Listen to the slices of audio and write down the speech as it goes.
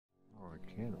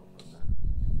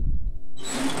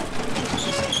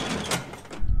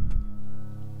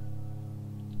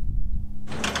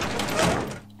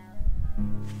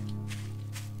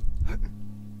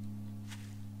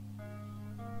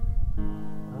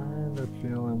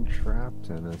feeling trapped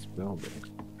in this building.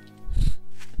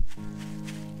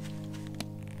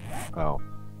 Oh,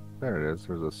 there it is.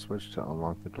 There's a switch to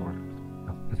unlock the door.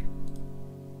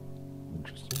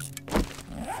 Interesting.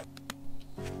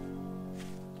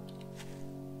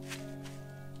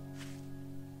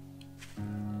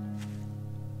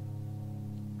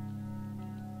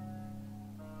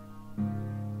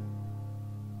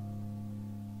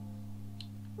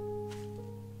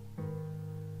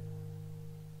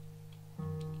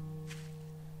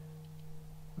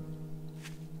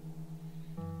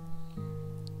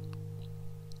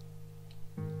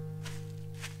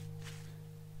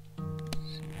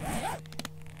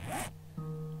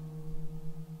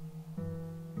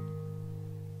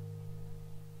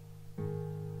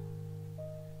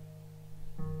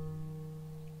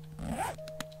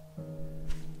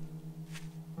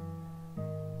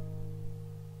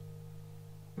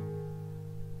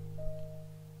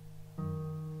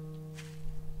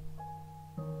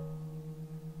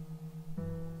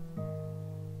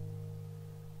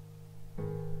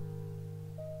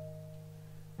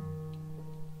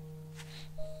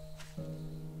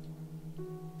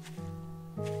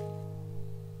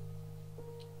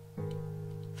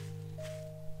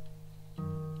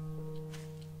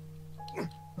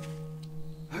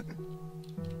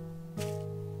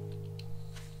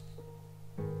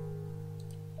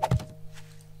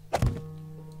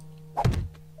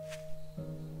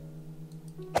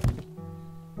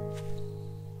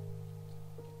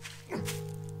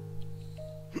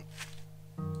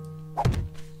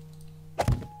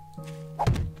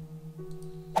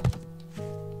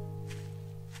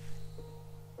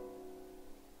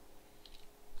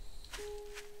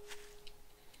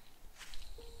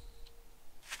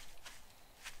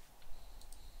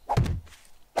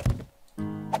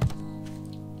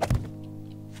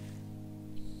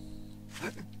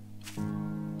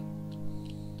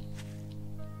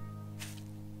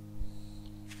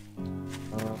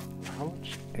 How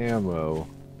much ammo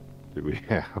do we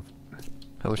have?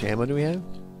 How much ammo do we have?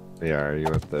 Yeah, are you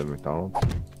at the McDonald's?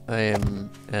 I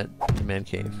am at the man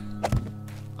cave.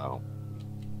 Oh.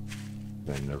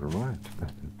 Then never mind.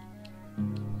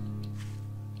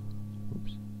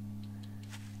 Oops.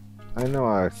 I know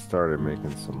I started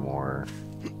making some more.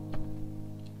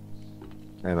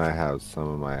 And I have some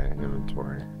of my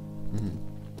inventory.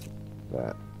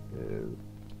 That is...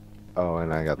 Oh,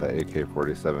 and I got the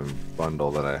AK-47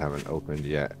 bundle that I haven't opened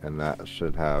yet, and that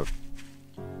should have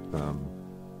some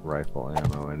rifle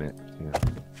ammo in it, too.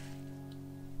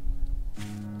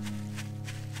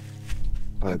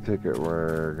 I take it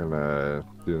we're gonna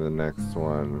do the next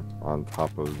one on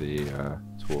top of the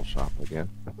tool shop again.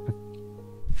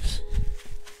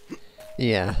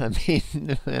 Yeah, I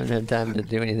mean, I haven't had time to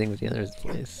do anything with the other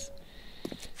place.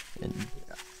 And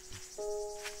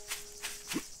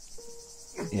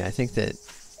yeah, I think that,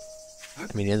 I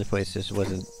mean, the other place just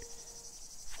wasn't,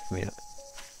 I mean,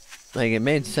 like, it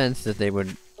made sense that they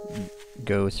would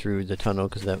go through the tunnel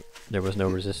because that there was no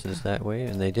resistance that way,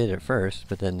 and they did at first,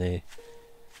 but then they,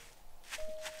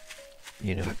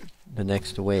 you know, the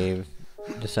next wave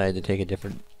decided to take a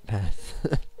different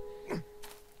path.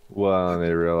 Well, and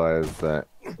they realized that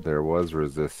there was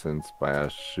resistance by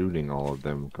us shooting all of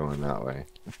them going that way.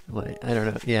 Like, I don't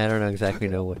know. Yeah, I don't exactly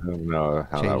know what I don't know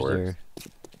how that changed works.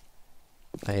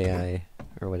 their AI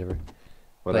or whatever.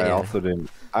 But But I yeah.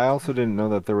 also didn't know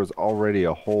that there was already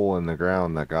a hole in the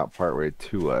ground that got partway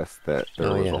to us, that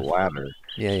there was a ladder.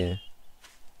 Yeah, yeah.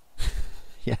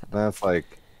 Yeah. That's like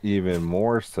even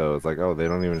more so. It's like, oh, they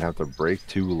don't even have to break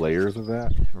 2 layers of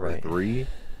that? Or Right. 3?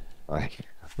 Like,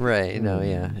 Right, no,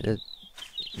 yeah.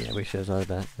 Yeah, we should have thought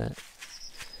about that.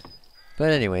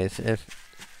 But anyways, if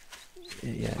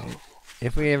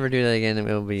we ever do that again, it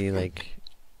will be like,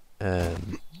 you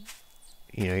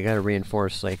know, you gotta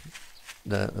reinforce, like,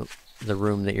 the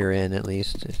room that you're in, at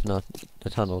least, if not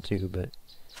the tunnel too, but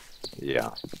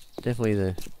yeah. definitely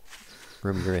the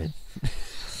room you're in.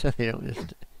 So you don't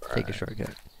just take a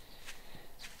shortcut.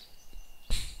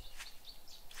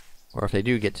 Or if they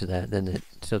do get to that, then it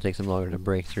still takes them longer to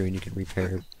break through and you can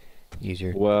repair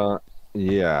easier. Well,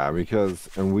 yeah, because,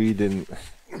 and we didn't,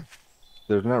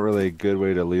 there's not really a good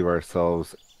way to leave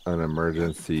ourselves an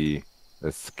emergency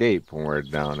escape when we're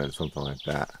down in something like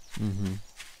that. Mm-hmm.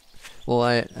 Well,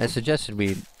 I suggested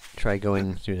we try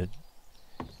going through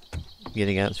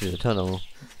getting out through the tunnel,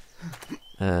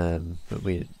 but I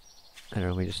don't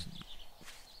know, we just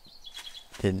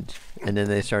didn't. And then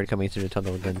they started coming through the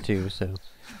tunnel again too, so.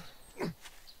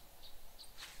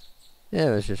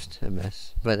 Yeah, it was just a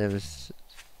mess, but it was,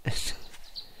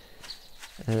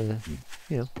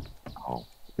 you know. Oh,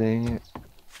 dang it.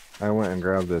 I went and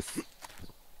grabbed this.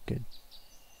 Good.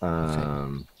 I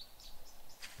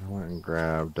went and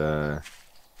grabbed a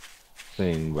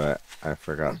thing, but I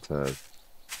forgot to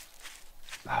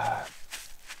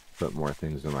put more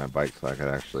things in my bike so I could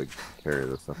actually carry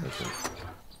this stuff.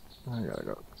 I gotta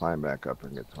go climb back up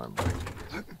and get to my bike.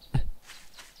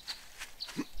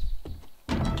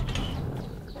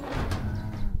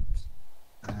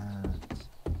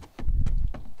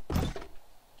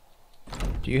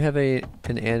 Do you have an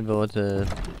anvil at the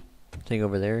thing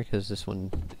over there? Because this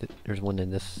one, there's one in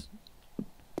this.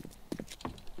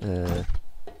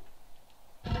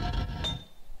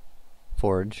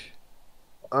 Forge.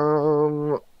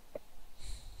 I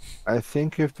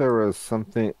think if there was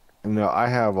something, no, I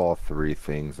have all three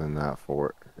things in that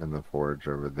in the forge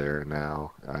over there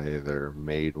now. I either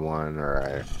made one or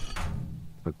I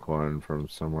took one from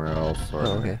somewhere else, or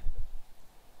Oh, okay.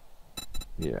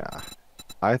 yeah.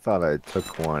 I thought I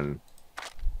took one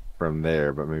from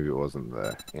there, but maybe it wasn't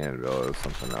the anvil, it was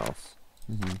something else.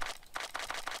 Mm-hmm.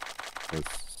 'Cause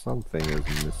something is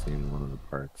missing one of the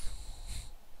parts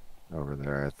over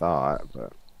there, I thought,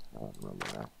 but I don't remember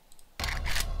now.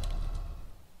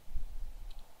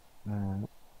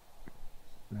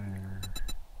 There.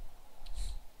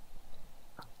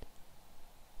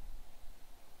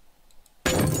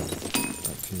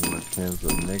 Got 2 more cans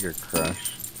of Mega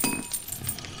Crush,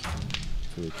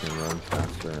 so we can run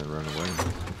faster and run away.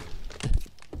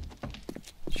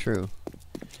 True.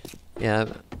 Yeah,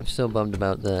 I'm still bummed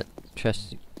about that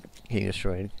chest getting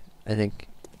destroyed. I think,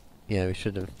 yeah, we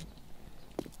should have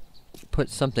put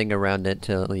something around it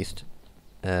to at least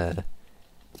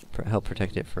help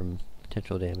protect it from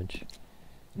potential damage.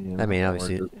 Yeah, I mean,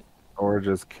 obviously, or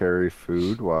just carry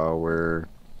food while we're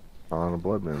on a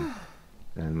blood moon,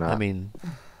 and not I mean,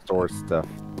 store stuff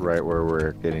right where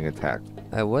we're getting attacked.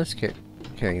 I was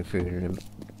carrying food,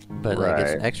 but like Right,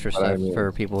 it's extra but stuff I mean-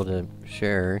 for people to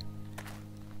share,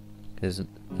 because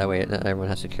that way not everyone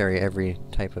has to carry every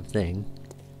type of thing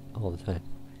all the time.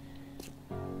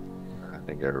 I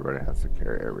think everybody has to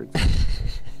carry everything.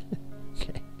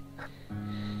 Okay.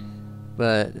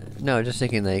 But no, just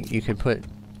thinking like you could put,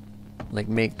 like,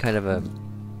 make kind of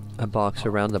a box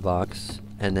around the box,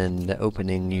 and then the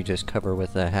opening you just cover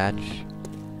with a hatch,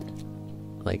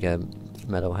 like a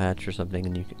metal hatch or something,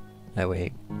 and you can, that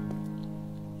way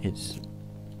it's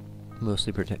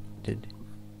mostly protected,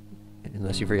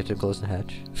 unless you forget to close the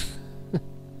hatch.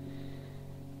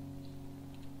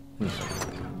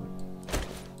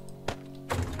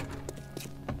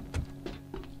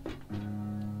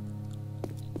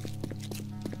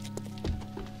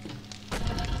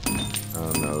 I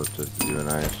don't know, just you and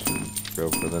I should go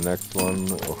for the next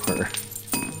one, or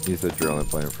you said you're only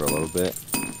playing for a little bit.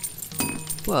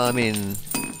 Well, I mean,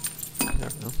 I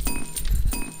don't know.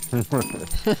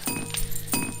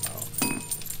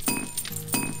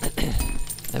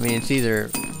 I mean, it's either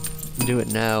do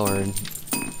it now or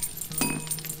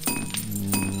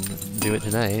do it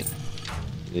tonight.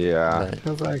 Yeah, But-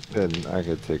 because I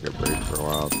could take a break for a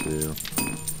while too.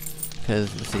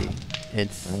 Because, let's see,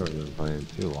 it's I haven't been playing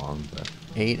too long, but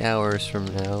 8 hours from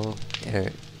now,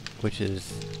 which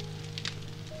is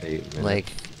 8 minutes.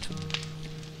 like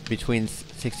between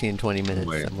 60 and 20 minutes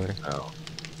Wait, somewhere. no.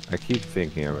 I keep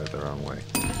thinking of it the wrong way.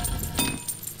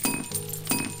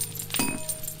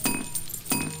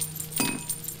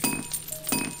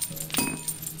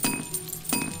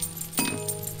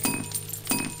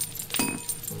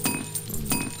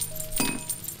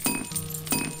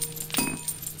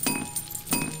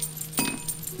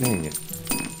 Dang it.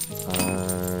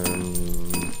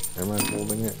 Am I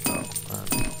holding it? Oh,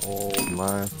 I'm hold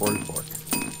my 44.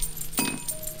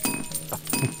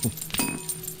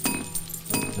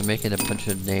 I'm making a bunch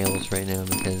of nails right now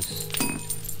because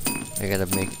I gotta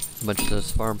make a bunch of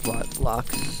those farm plot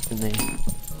blocks, and they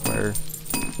require,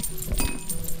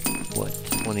 what,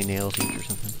 20 nails each or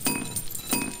something.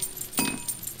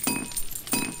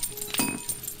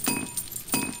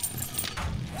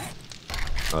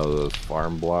 Oh, those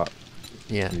farm blocks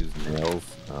Yeah, use nails.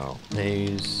 Oh, they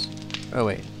use... Oh,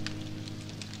 wait.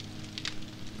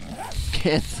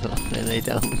 Cancel, and they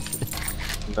don't.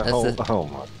 no! the- Oh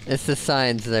my! It's the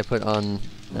signs that I put on,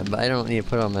 but I don't need to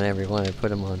put them on every one. I put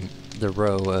them on the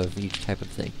row of each type of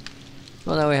thing.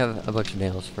 Well, now we have a bunch of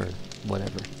nails for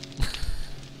whatever.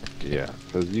 Yeah,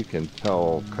 because you can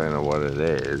tell kind of what it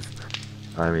is.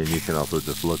 I mean, you can also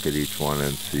just look at each one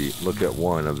and see. Look at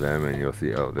one of them, and you'll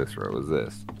see. Oh, this row is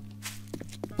this.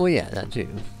 Well, yeah, that too.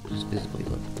 Just visibly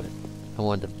look, but I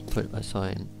wanted to put a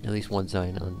sign, at least one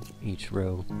sign on each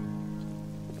row.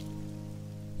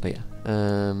 But yeah,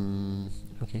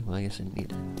 okay, well, I guess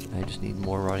I just need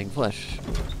more rotting flesh.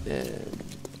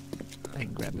 I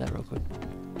can grab that real quick.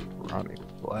 Rotting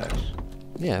flesh.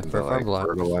 Yeah, Is for that farm like blocks.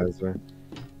 fertilizer?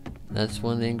 That's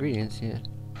one of the ingredients, yeah.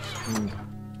 Okay.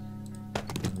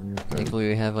 Thankfully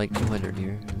we have like 200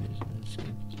 here. That's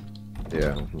good.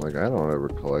 Yeah, like I don't ever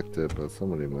collect it, but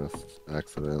somebody must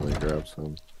accidentally grab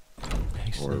some.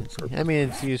 Excellent. purpose. I mean,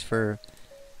 it's used for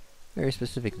very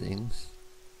specific things.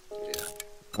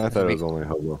 I thought it was only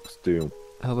hobo stew.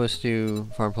 Hobo stew,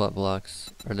 farm plot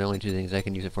blocks are the only two things I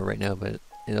can use it for right now, but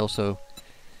it also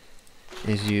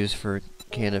is used for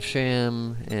can of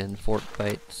sham and fork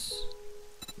bites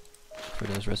for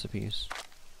those recipes.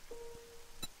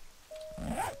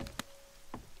 Alright,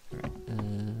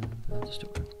 at the store.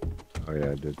 Oh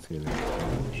yeah, I did see that.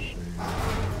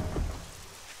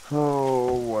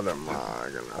 Oh, what am I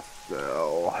gonna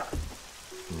sell?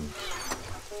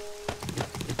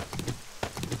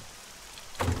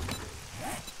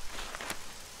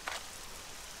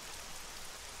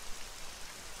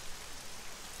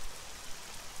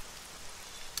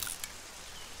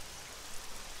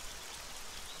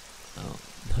 Oh,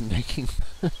 I'm making...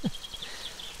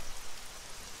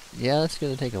 Yeah, that's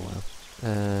gonna take a while.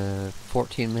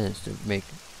 14 minutes to make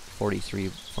 43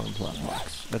 farm plot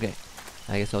blocks. Okay,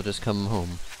 I guess I'll just come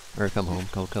home. Or come home,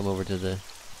 come over to the...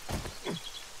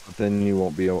 But then you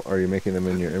won't be able, are you making them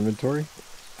in your inventory?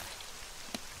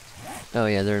 Oh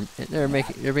yeah, they're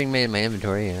being made in my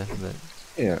inventory, yeah, but...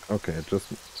 Yeah, okay,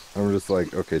 I'm just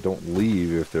like, okay, don't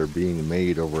leave if they're being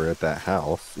made over at that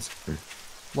house.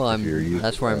 Well, If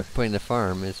that's where I'm putting the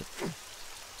farm, is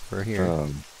for here.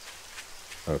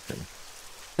 Okay.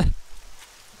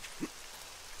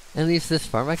 At least this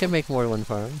farm, I can make more than one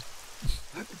farm.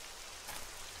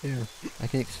 Yeah. I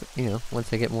can,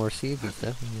 once I get more seeds and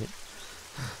stuff.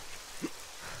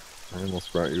 I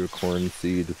almost brought you a corn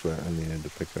seed, but I needed to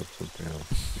pick up something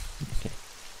else. Okay.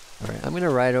 Alright, I'm gonna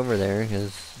ride over there,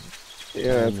 because...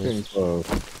 Yeah, it's getting close.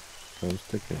 Time's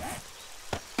ticking.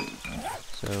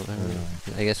 So, I don't know.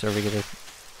 I guess, are we gonna...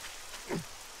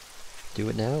 do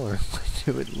it now, or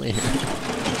do it later?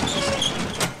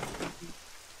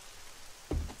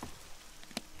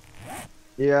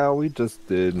 Yeah, we just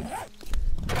did.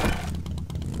 I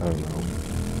don't know.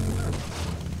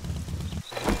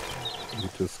 We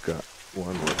just got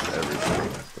one with everything,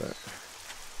 but...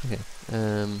 Okay,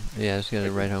 yeah, I was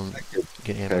gonna ride home,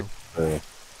 get ammo. Oh,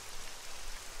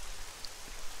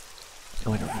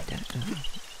 I don't need that. Go.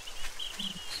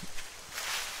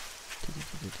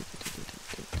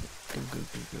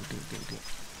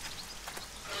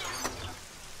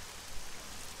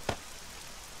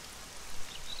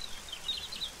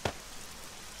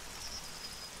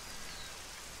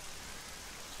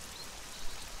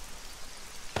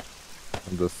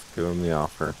 I'm just giving the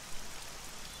offer.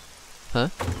 Huh?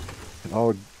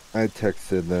 Oh, I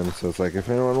texted them, so it's like, if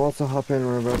anyone wants to hop in,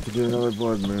 we're about to do another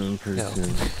blood moon pretty No.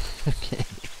 soon. Okay.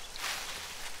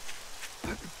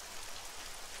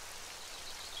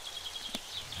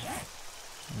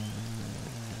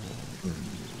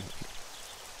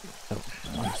 Oh,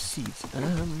 seeds. I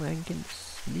can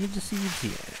leave the seeds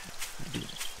here. I'll do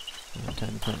it. I don't have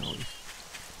time to plant all these.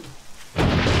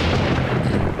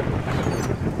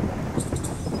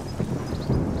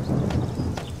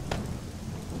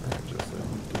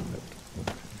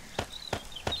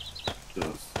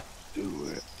 Just do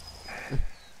it. Is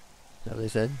that what they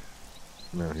said?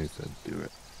 No, he said do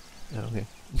it. Oh, okay.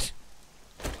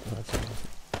 Well, that's fine.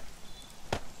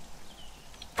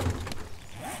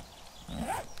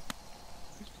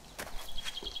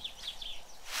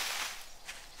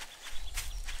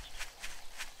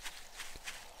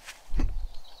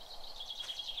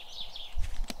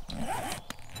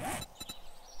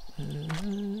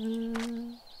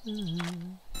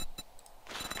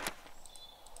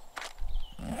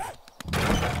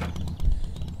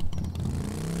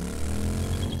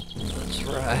 Let's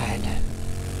ride.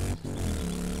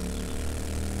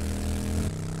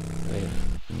 Wait.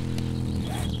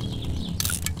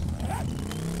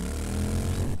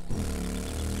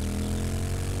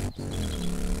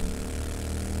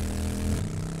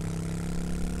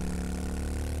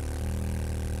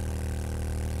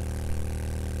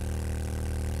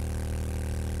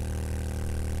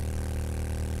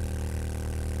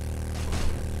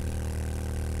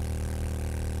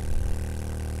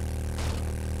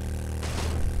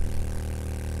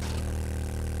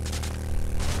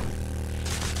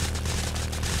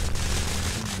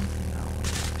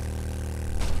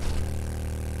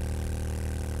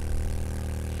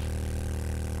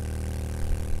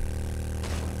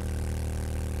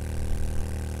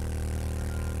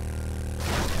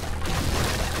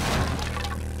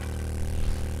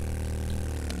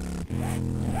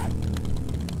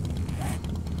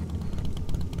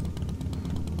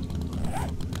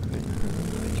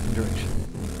 direction.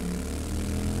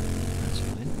 That's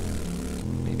fine.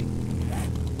 Maybe.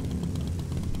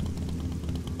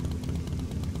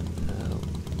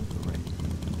 Right.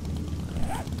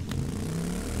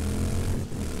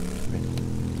 Right.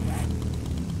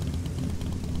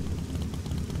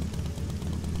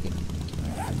 Yeah.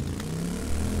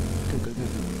 Go, go, go, go,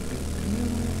 go, go.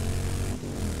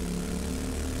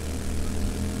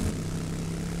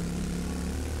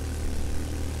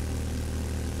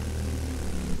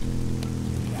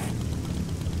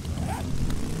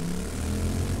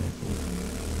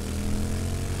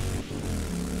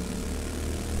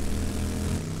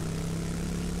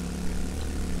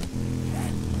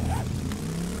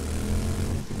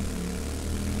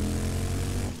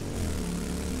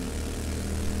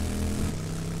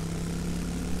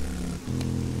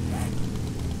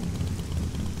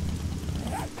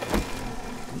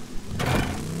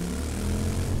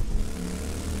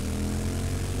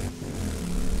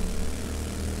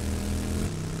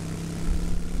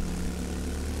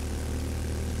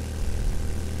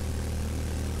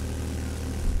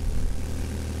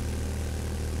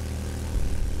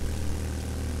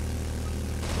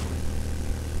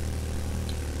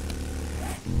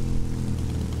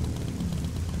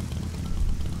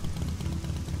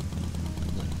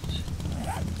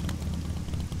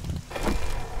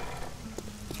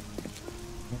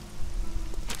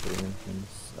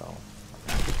 Himself.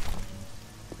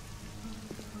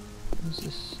 What's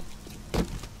this?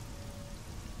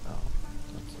 Oh,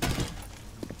 that's it.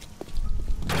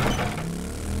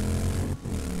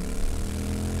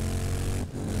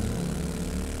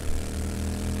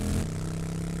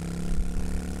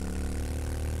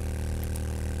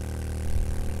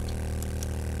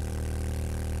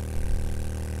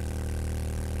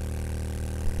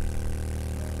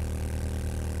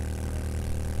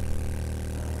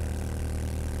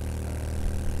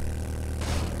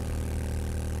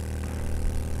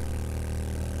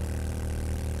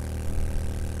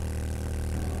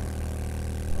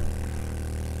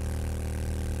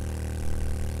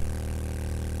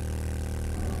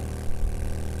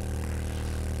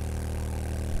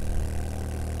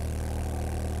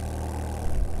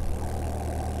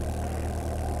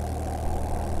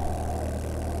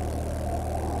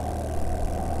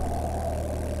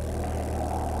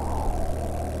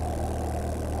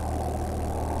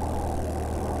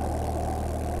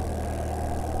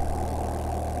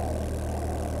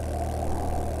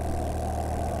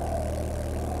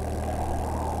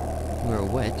 We're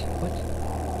wet? What?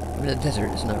 I'm in a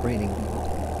desert, it's not raining.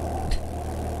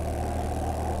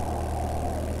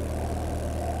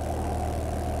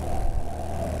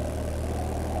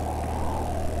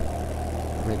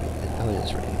 Maybe, oh it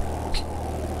is raining.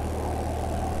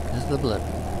 This is the blood.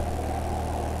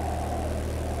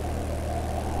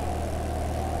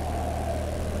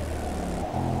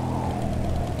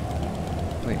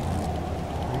 Wait.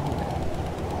 Where are you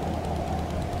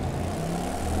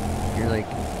at? You're like...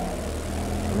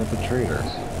 I'm at the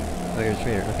traders. Oh, you're a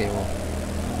trader. Okay, well...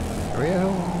 Hurry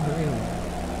home, hurry home.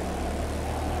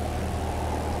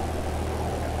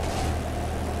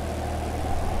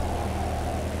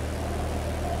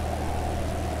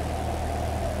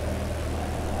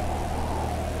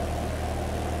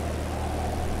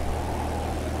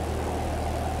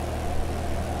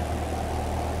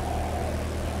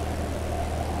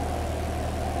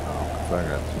 Oh, because I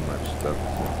got too much stuff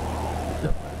to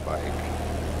get my bike.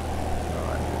 So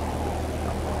I just need to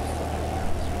dump off stuff in the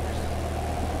first.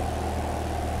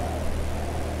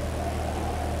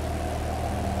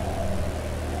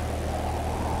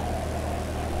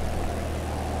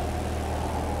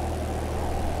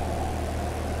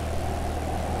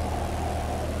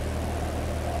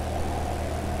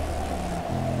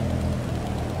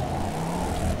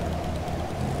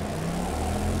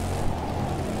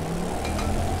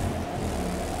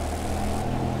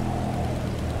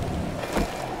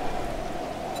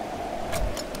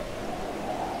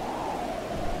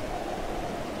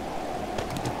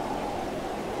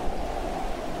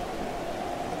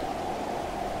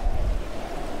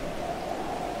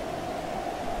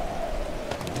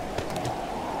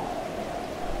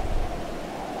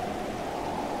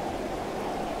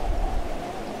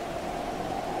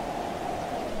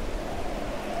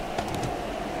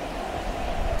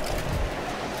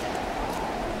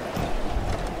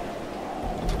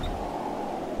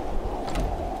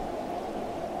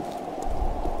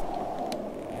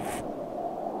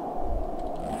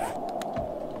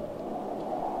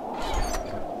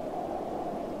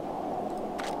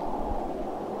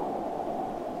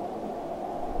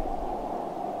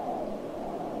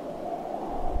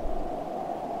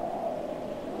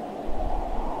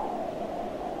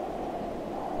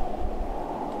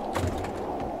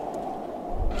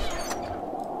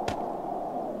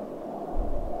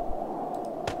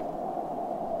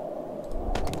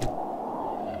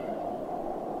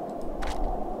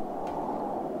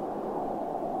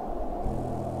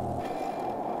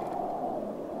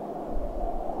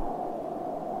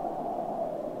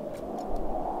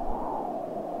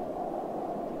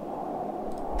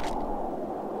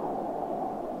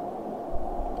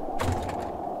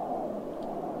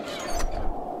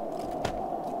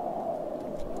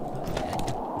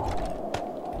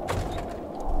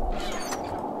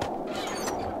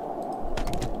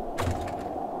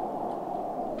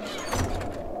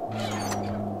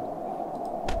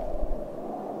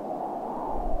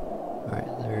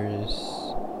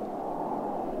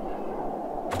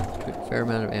 fair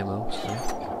amount of ammo still.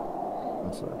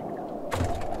 That's what I figured.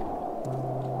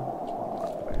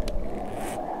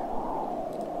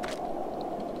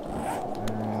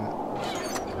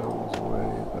 Those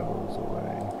away, those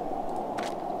away.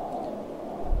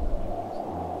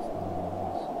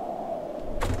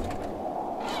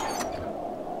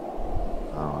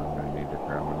 Oh, I'm gonna need to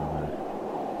grab another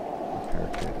repair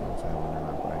kit once I have one on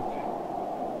my bike.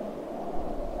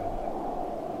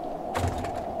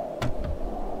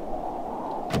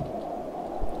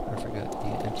 I forgot to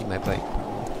empty my bike.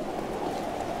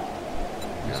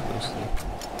 Just mostly.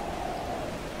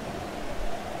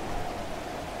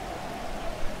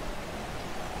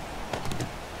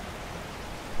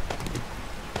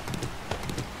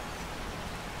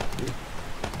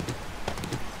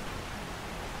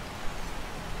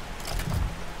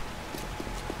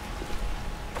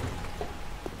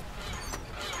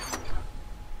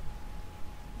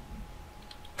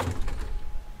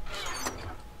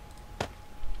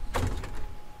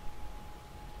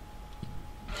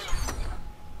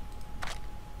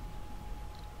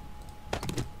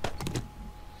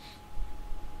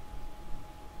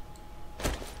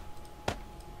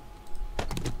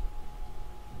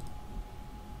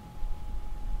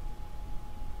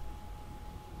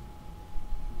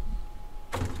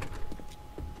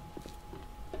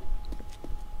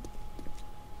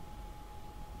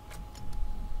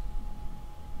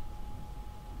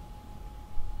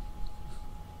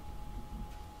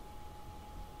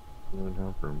 I don't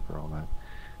have room for all that.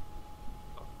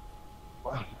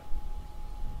 Wow.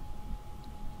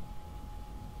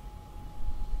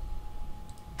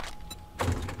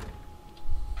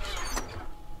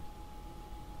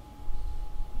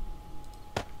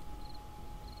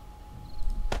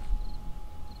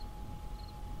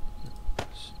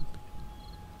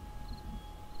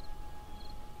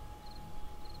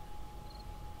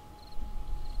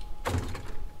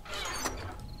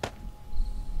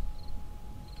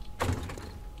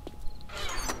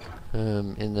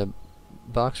 In the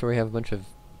box where we have a bunch of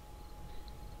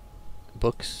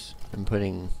books, I'm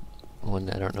putting one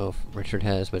that I don't know if Richard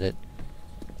has, but it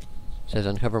says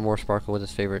uncover more sparkle with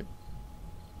his favorite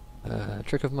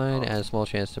trick of mine, add a small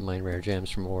chance to mine rare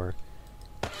gems for more.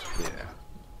 Yeah.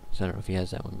 So I don't know if he has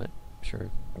that one, but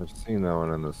sure. I've seen that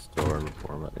one in the store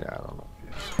before, but yeah, I don't know if he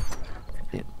has.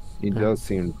 Yeah. He does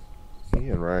seem, he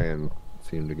and Ryan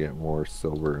seem to get more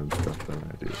silver and stuff than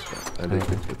I do, but I did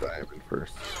get the diamond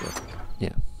first, so.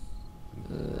 Yeah.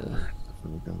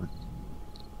 Definitely got it.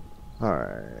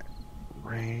 Alright.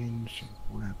 Range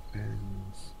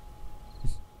weapons.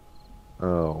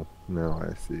 Oh, now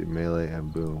I see. Melee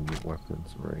and boom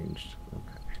weapons ranged.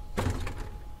 Okay.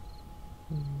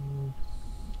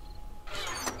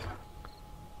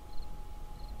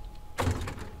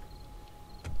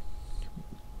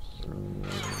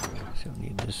 So I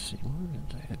need this one.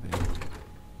 I have it.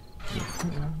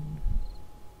 Yeah.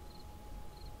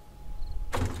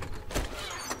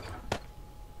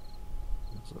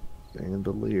 There's a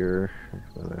bandolier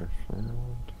that I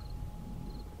found.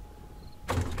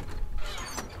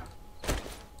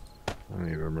 I don't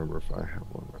even remember if I have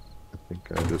one. I think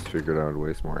I just figured I would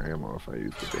waste more ammo if I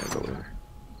used the bandolier.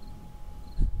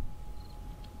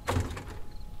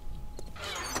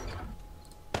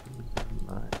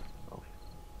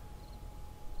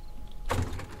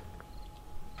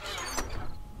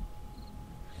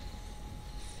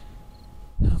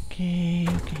 Okay.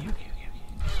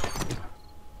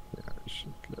 Yeah, I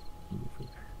should get moving.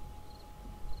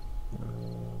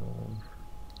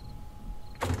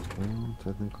 Well,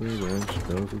 technically, wrench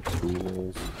goes with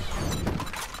tools.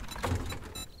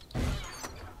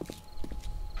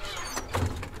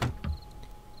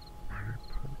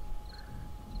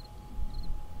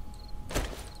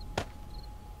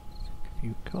 A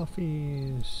few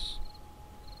coffees.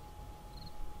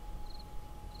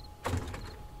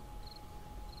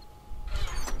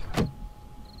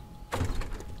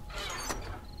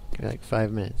 Like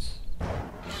 5 minutes.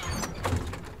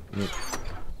 Yep.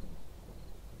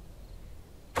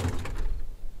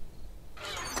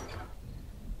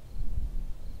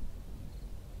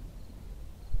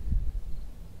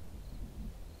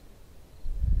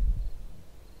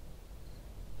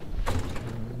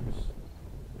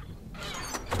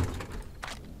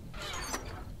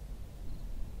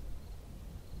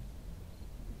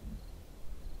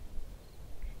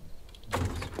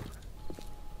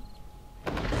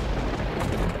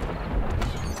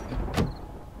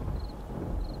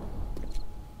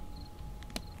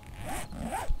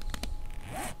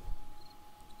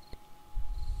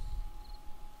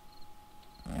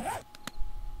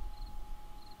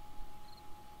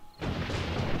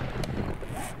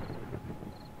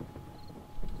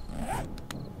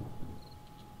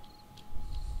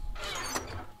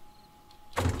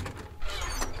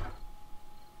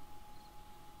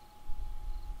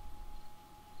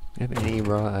 Have any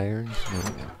raw iron? No.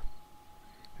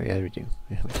 Oh, yeah, we do.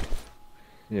 Yeah, we do.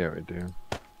 Yeah, we do.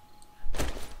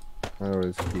 I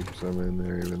always keep some in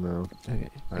there, even though Okay.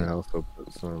 I also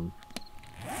put some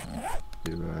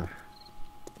to,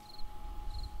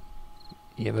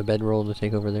 You have a bedroll to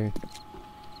take over there?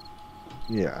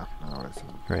 yeah, I always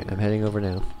have. Alright, I'm heading over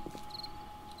now.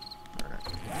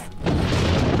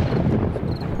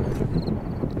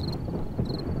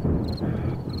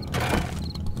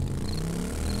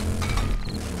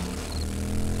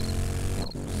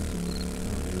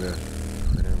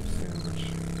 Ham sandwich.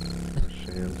 Or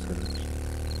sham sandwich.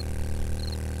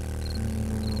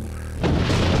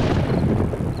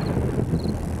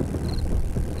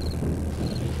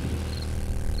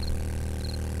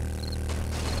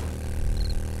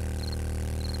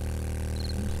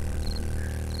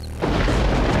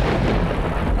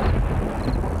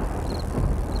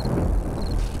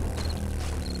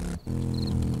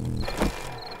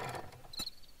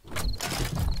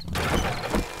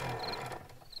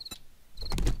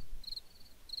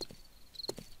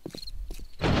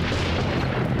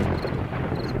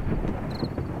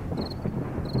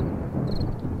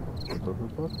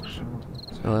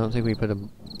 Oh, I don't think we put a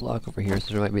block over here,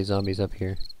 so there might be zombies up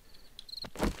here.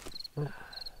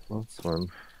 That's fun.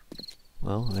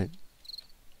 Well, I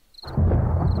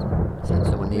said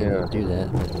someone needed to do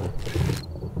that, but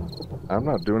I'm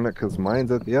not doing it because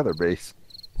mine's at the other base.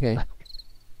 okay.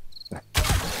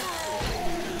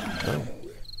 Oh.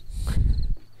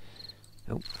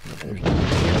 Nope. There's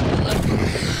nothing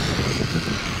here.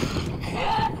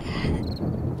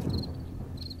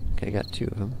 Okay, I got 2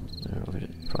 of them. I don't know if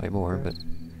it's probably more, but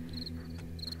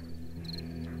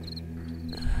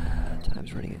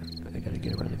time's running out. I gotta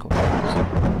get around the corner.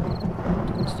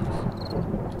 Doing stuff.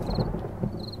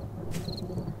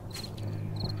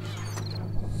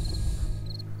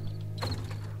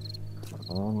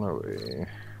 On my way.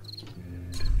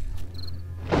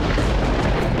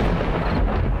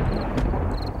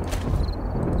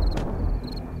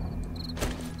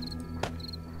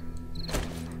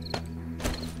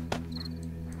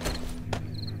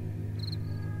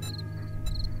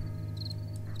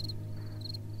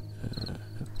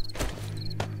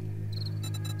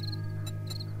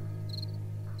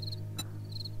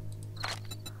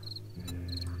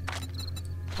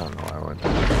 I don't know why I went to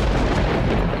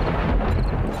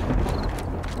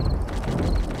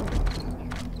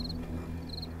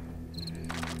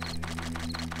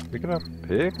pick it up,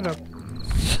 pick it up.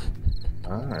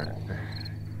 Alright.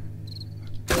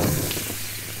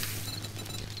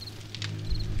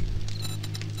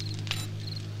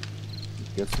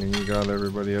 Guessing you got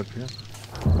everybody up here?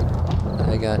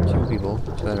 I got 2 people,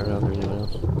 so I don't know if there's anyone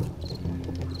else.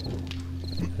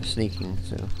 I'm sneaking,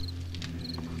 so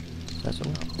that's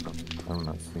all. I'm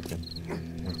not sneaking.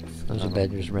 There's a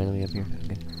bed just randomly up here.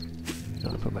 Okay.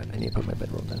 I need to put my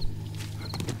bedroll down.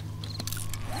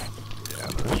 Yeah,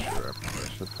 I'm not sure. I probably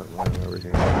should put mine over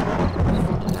here.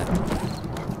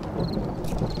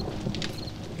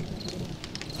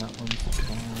 That one's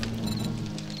fine.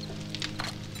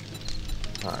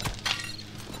 Alright.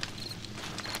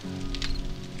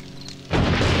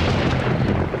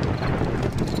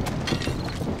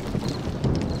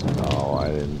 Oh, I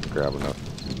didn't grab enough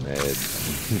meds.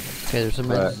 Okay, there's some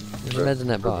meds. There's some meds in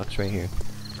that box right here.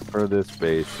 For this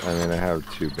base, I mean, I have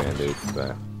 2 band-aids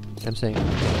that I'm saying. I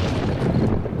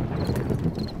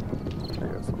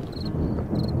guess.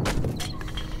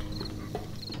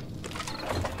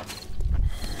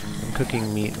 I'm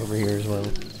cooking meat over here as well.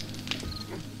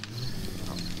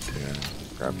 Yeah,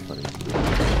 grab plenty.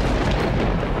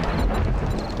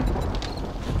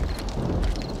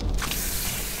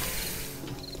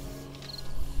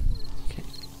 Okay.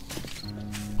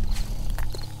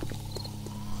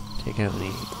 Take out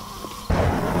the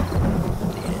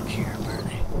edge here. Where are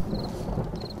they?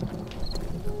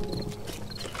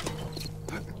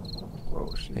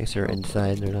 Whoa, shit. I guess they're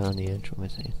inside. They're not on the edge. What am I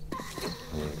saying?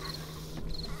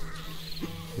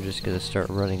 We're just gonna start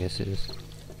running as soon as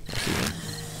I see them.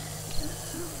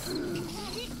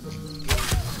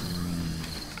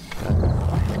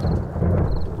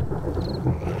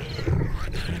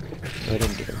 No, I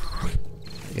didn't get him.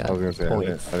 I got I was gonna say,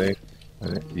 points. I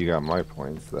think you got my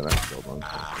points that I killed on.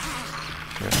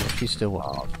 Right, she's still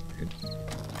walking.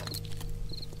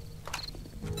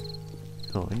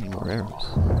 Oh, I need more arrows.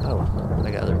 Oh,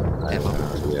 I got other ammo.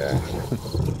 Yeah.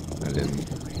 I didn't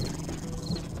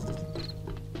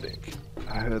think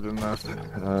I had enough.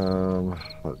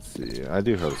 Let's see. I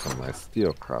do have some of my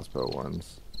steel crossbow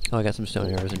ones. Oh, I got some stone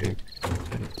arrows in here.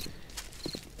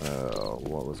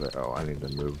 What was it? Oh, I need to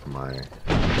move my...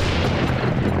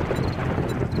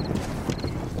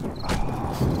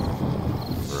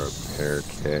 repair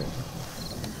kit.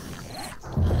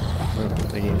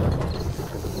 We need one.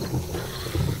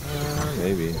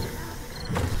 Maybe.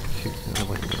 Shoot, no,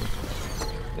 wait, no.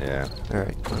 Yeah.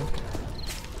 Alright, well.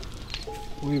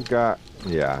 We've got,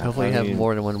 yeah. Hopefully you I have mean,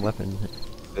 more than one weapon.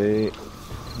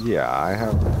 Yeah, I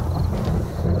have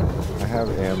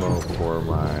ammo for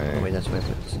my. Oh wait, that's why I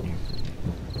put this in here.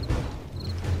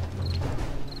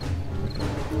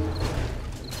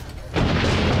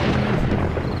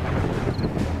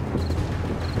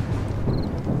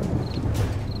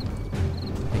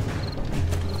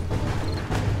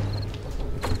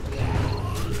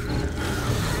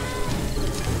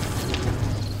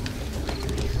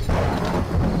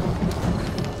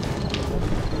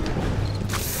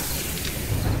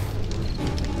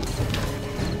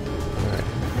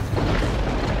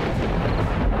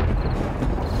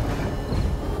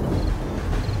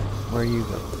 Where are you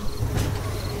going?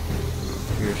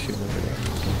 You're shooting over there.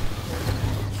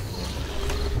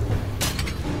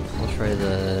 We'll try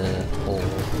the hole.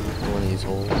 One of these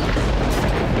holes.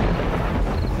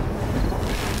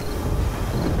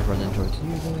 I'm running towards you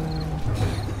there.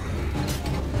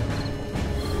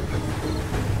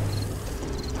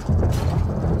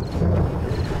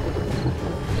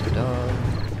 Good dog.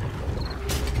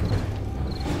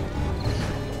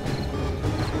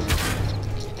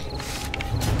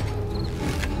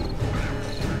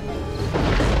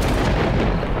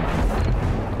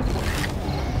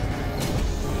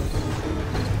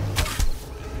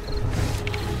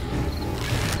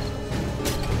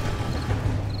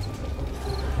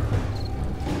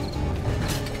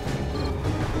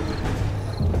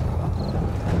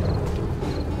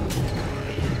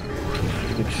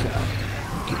 Good shot.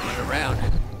 Keep it around.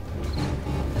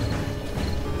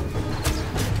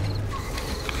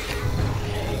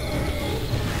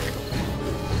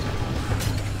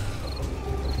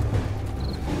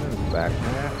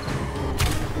 Backpack.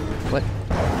 What?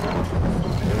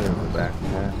 There's a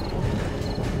backpack.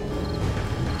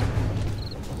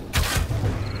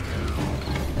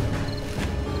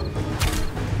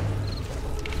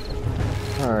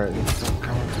 Alright, let's stop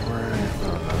coming to where I am.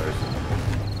 Oh, no, there's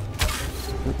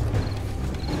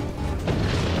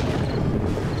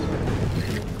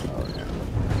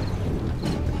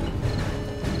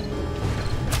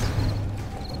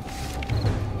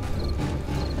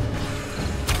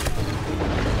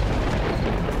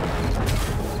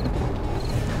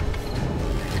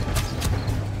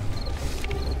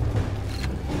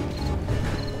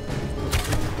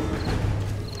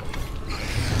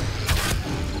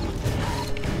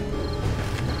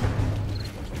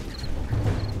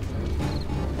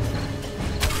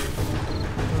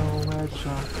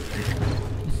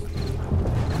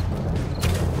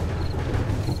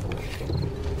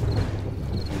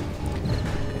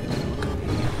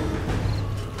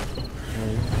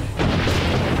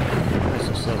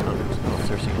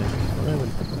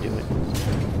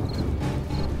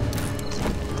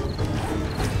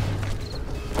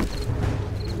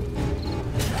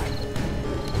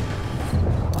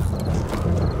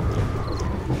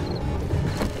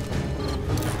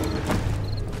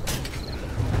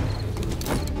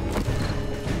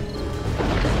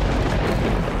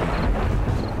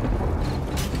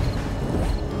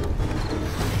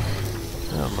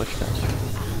much faster.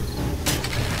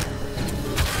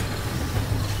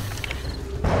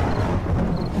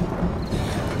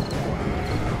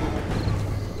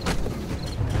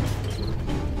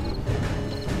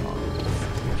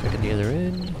 Checking the other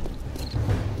end.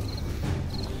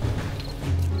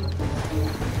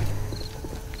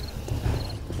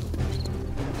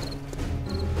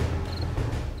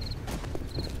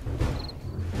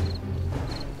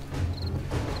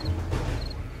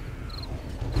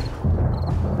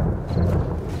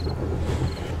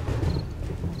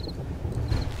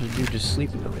 You're just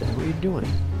sleeping over there. What are you doing?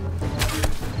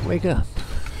 Wake up.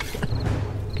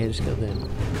 Okay, just go then.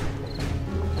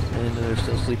 And there's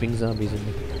still sleeping zombies in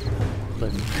the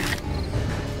button.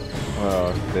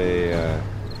 well, they, yeah,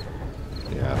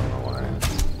 I don't know why.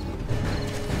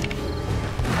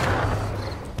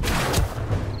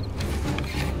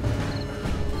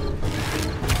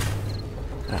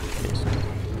 Ah, it is.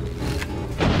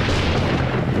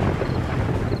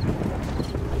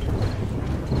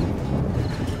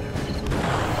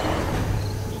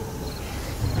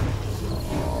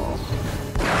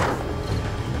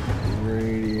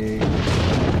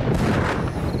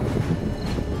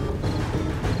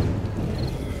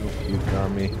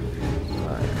 Me.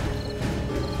 Alright.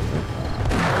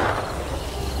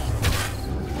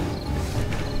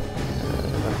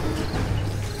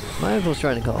 My uncle's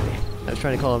trying to call me. I was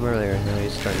trying to call him earlier, and now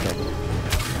he's trying to call me.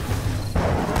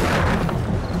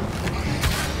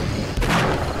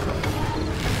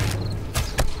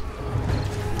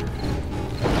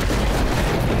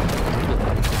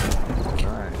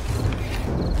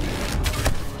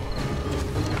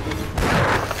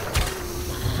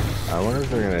 wonder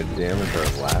if they're gonna damage our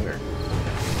ladder.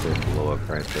 They blow up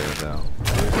right there, though. We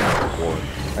have 4.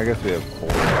 I guess we have 4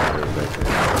 ladders, I think.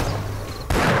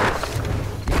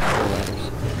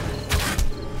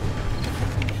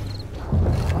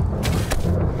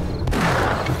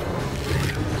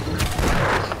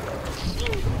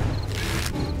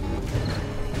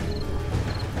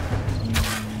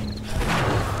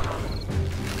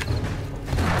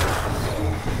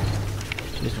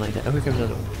 Just like that. Oh, here comes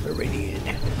another one.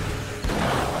 Irradiated.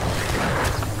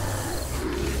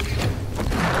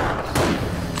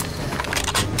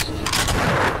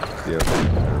 Yep, I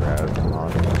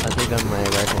think on my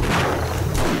rifle.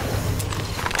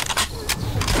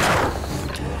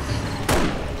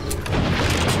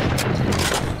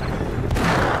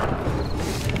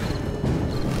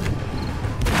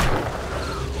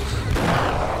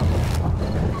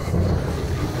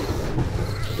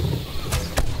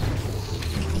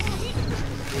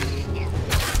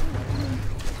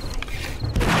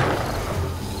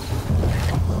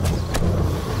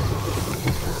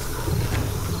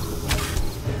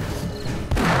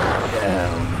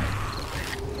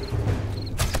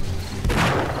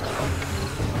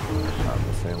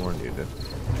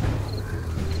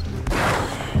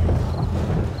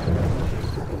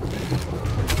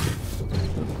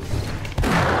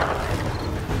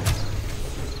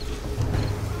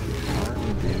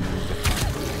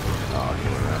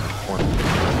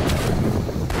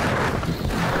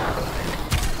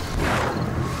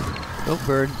 Oh,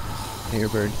 bird. Here,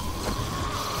 bird.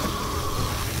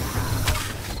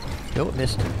 Nope,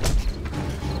 missed.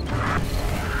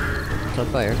 It's on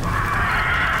fire.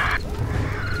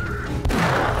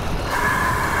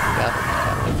 Got it.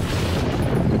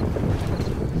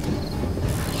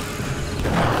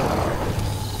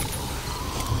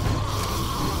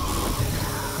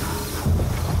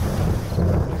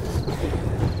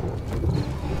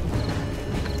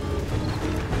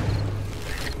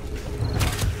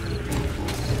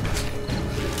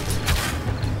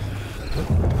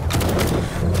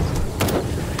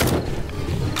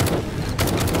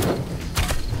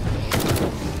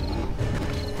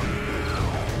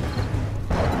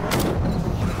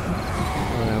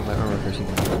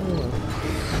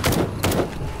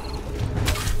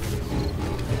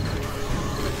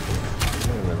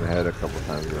 A couple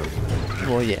times though.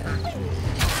 Well, yeah.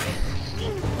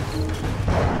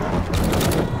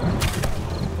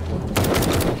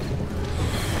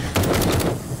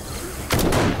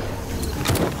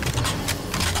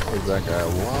 Where's that guy?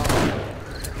 Wow.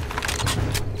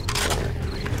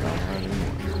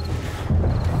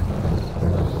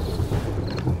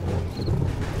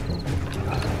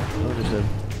 Oh, there's a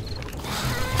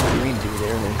green dude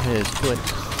there and his foot.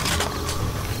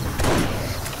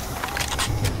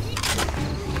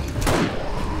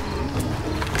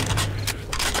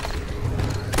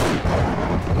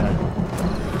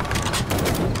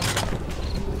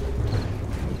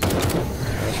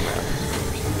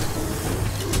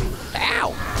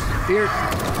 Beard.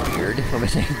 Beard? What am I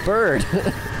saying? Bird!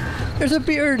 There's a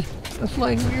beard! A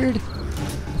flying beard!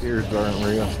 Beards aren't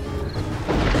real.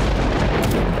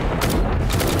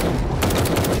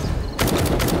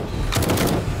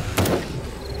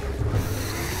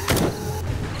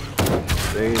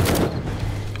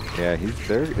 Yeah, he's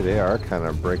there. They are kind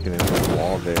of breaking into the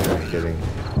wall there and getting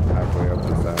halfway up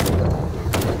the side.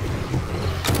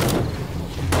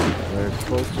 They're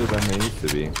closer than they used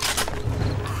to be.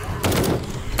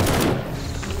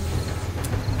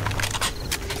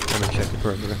 Check the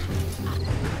perimeter.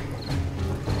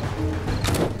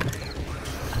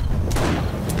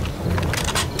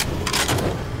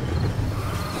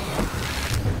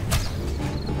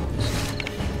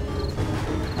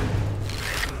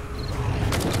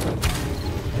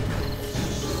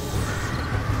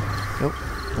 Nope,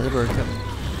 another bird coming.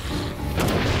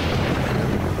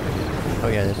 Oh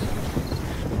yeah, this.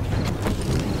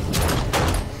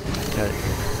 Got it.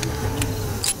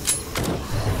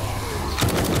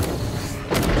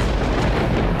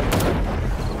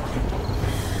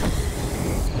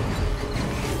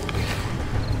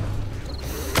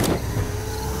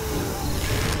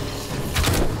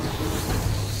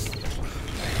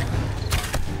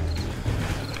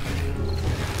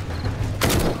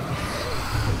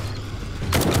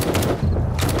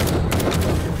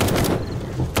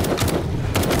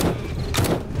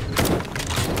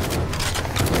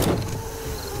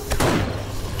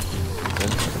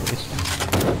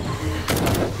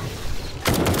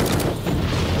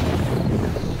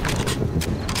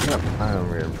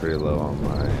 I'm getting pretty low on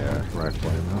my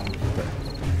rifle ammo, but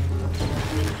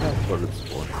that's what it's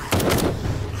for.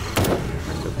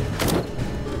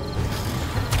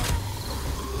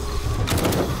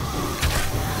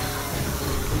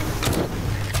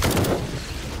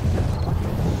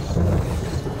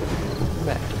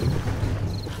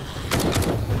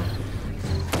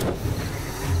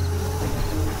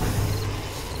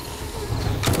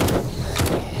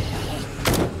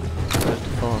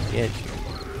 the edge.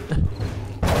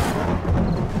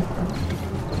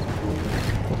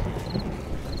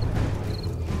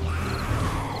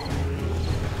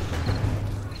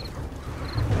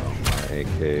 My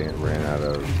AK ran out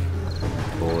of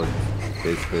bullets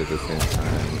basically at the same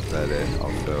time that it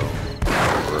also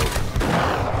broke.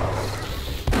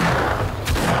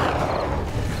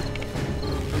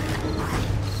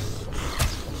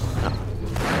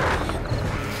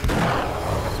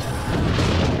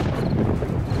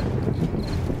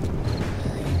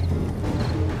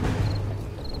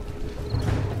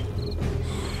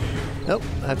 Nope,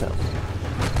 I fell.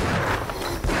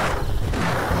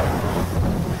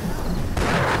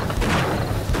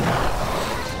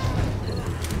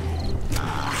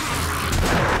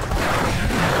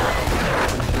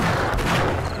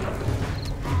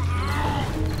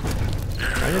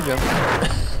 I did jump.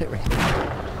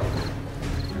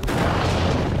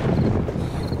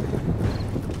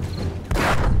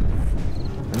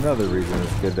 Another reason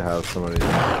it's good to have somebody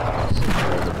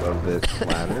right above this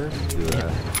ladder to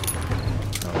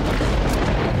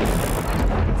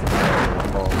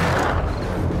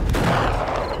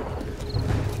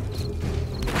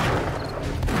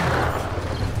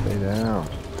stay down.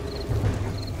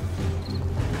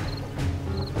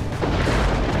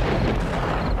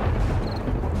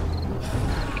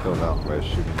 Killed out by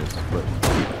shooting his foot.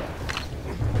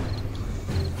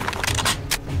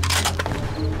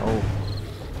 Oh,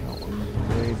 that one's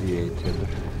radiated.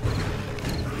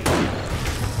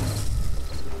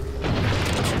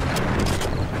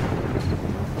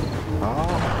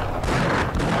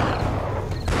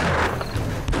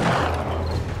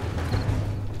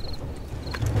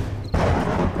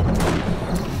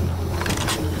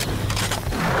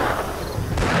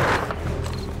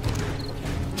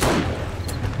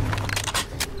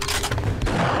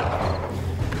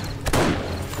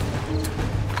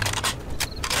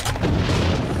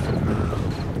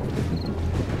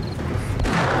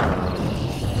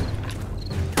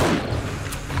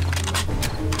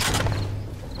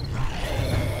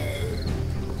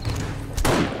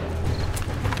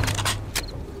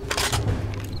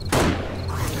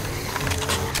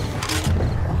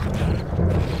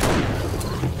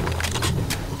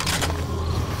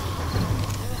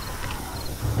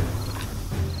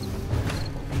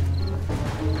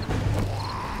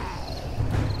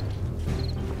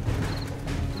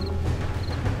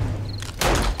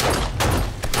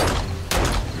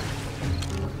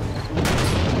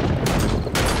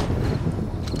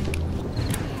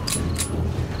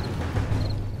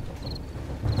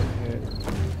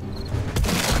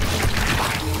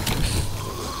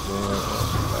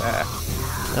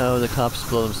 Oh, the cops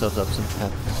blow themselves up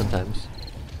sometimes.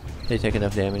 They take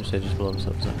enough damage, they just blow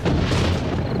themselves up.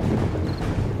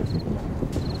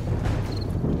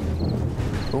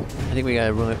 Oh, I think we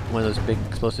got one of those big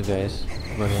explosive guys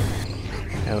running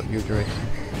out your direction.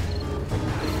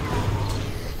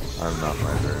 I'm not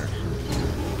my direction.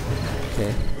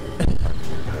 Okay.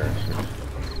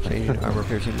 Change your armor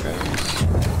piercing rounds.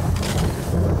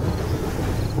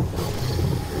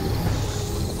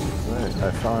 I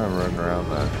saw him running around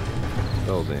that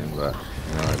building, but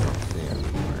now I don't see him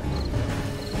anywhere.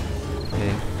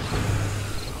 Okay.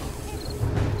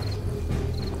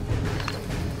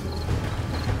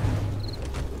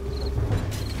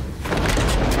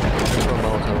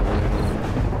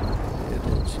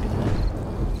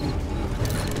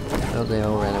 Oh, they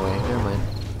all ran away. Never mind.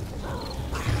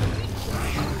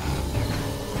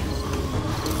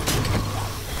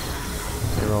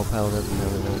 They're all piled up and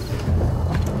never know.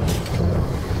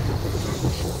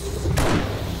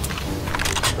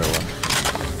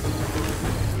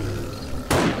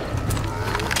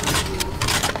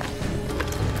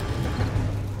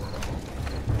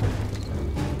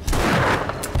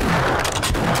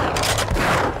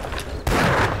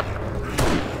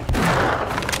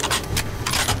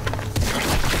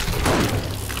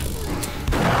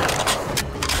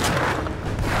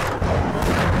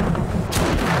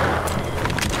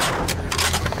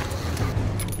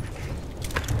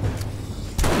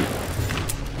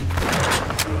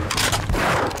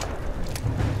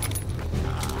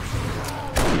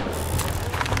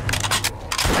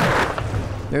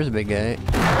 There's a big guy.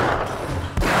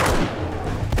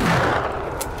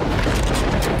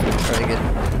 Try to get a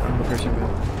person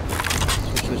move.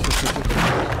 Switch.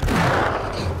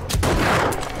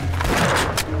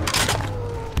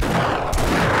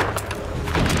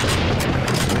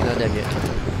 He's not dead yet.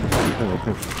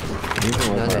 Even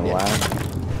with my last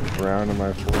round of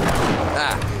my 40.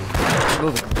 Ah!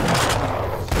 Moving.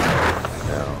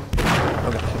 No.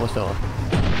 Okay, we'll still off.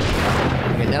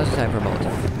 Okay, now's the time for a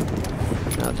Molotov.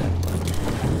 Now time.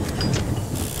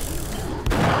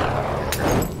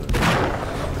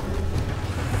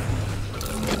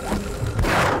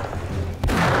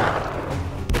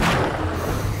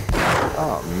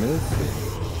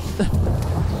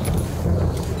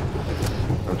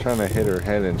 trying to hit her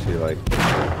head and she like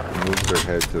moves her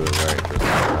head to the right just like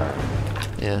that.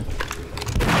 Yeah.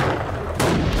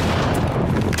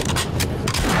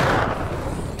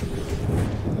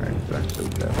 Alright, it's actually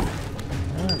dead.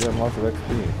 Oh, I got lots of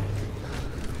XP.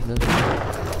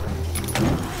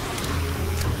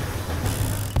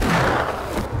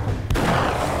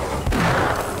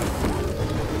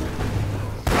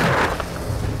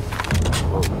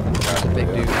 That's a big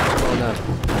dude. Well done.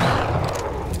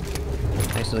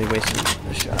 Nicely wasted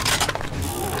a shot.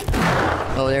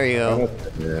 Oh, there you go.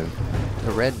 Yeah.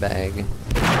 The red bag.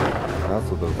 That's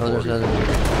what those Oh, there's 40s. another one.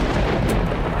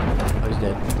 Oh, he's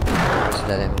dead. Wasted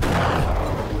that ammo.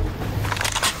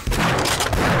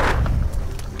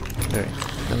 Alright,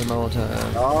 another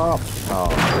Molotov. Oh, oh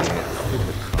man.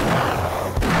 Stupid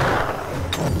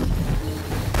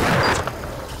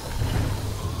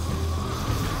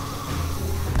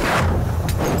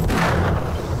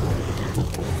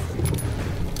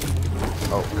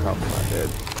Oh, come on, dead.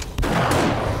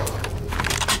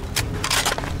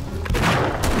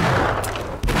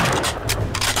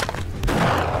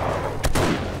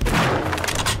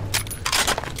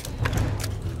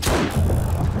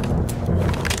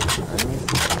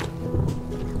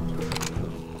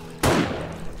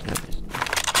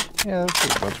 Yeah,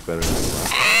 that's much better than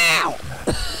that. Ow!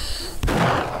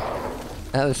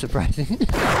 That was surprising.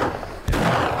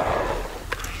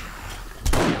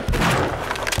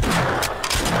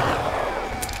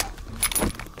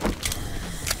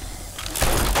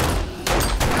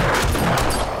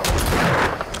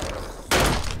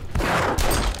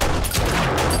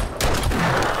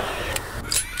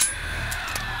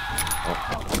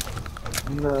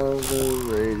 Another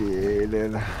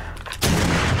radiated.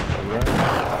 Right.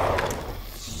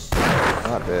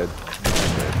 Not dead. Not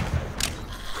dead.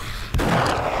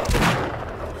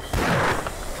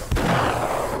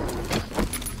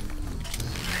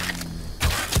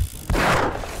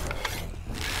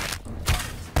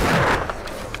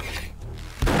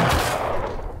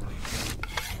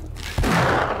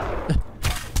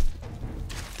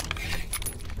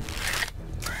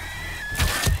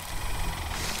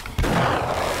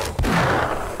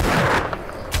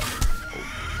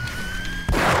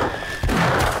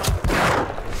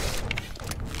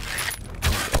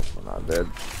 Not dead.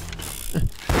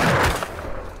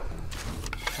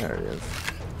 There he is.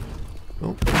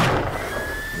 Oh,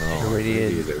 No,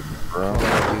 radiated. Bro.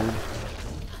 dude.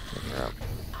 Yeah.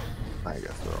 I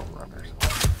guess they're all runners.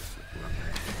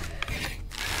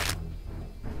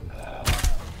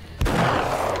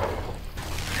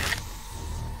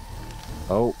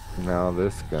 Oh, now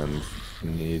this gun's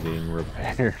needing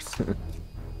repairs.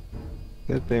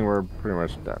 Good thing we're pretty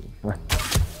much done.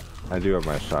 I do have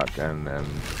my shotgun and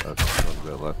a little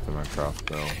bit left in my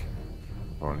crossbow.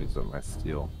 I want to use up my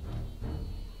steel.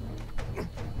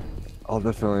 I'll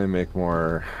definitely make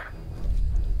more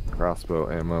crossbow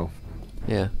ammo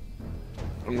Yeah.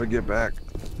 when we get back.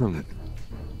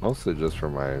 Mostly just for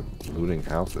my looting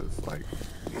houses, like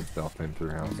stealthing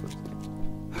through houses.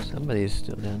 Somebody's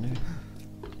still down there.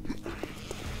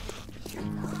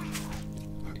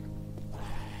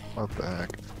 What the heck?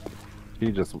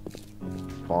 He just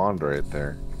spawned right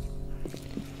there.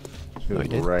 She Oh, was he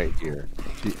did? right here.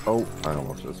 Oh, I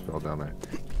almost just fell down there.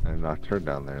 I knocked her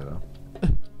down there though.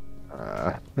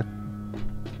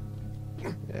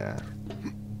 Yeah.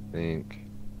 Think.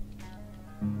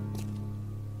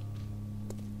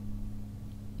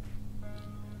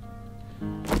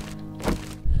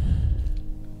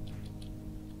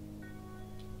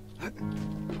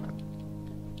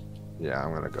 Yeah,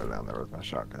 I'm gonna go down there with my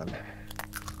shotgun.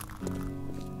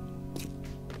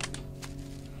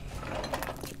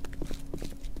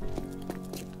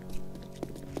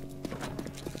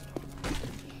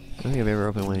 I don't think I've ever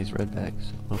opened one of these red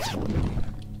bags. Open one.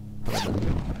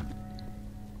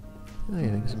 Oh, yeah,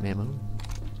 there's some ammo.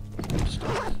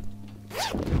 Stuff.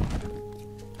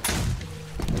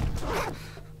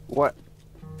 What?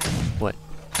 What?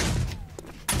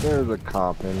 There's a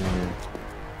cop in here.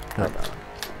 Oh.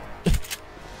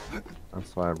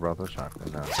 That's why I brought the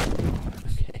shotgun out.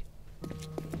 Okay.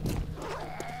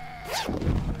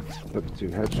 Took 2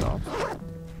 headshots.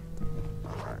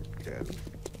 Alright, good.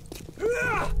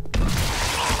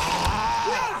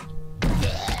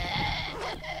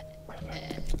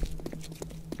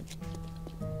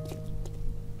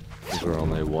 Is there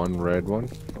only one red one?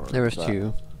 Or There was is that-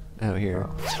 2 out here,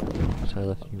 Oh. so I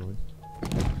left you one.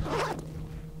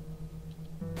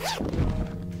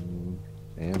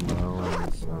 Ammo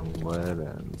and some lead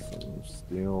and some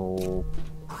steel.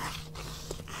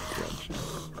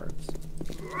 Sledgehammer parts.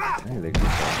 Hey, they can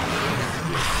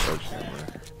sledgehammer.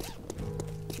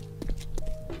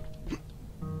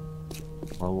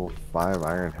 Level 5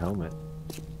 iron helmet.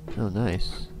 Oh,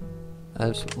 nice.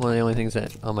 That's one of the only things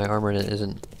that on my armor that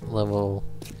isn't level,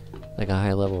 like a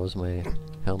high level, is my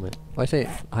helmet. Well, I say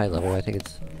high level, I think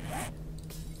it's...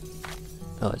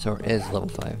 Oh, it is level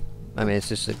 5. I mean, it's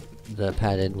just the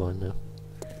padded one, though.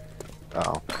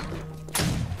 Oh.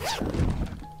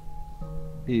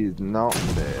 He's not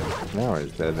dead. Now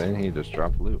he's dead, and he just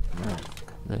dropped loot. Nice.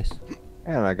 Nice.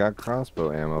 And I got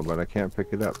crossbow ammo, but I can't pick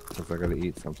it up because I gotta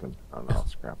eat something. Oh no, I'll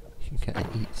scrap it. You gotta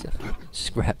eat something.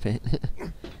 Scrap it.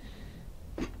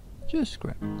 Just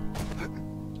scrap it.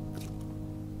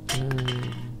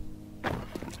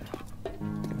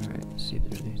 Alright, let's see if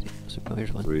there's anything else. Oh,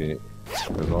 here's one.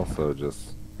 There's also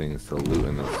just things to loot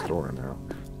in the store now.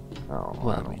 Oh,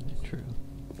 well, I mean, true.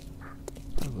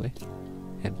 Probably.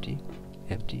 Empty.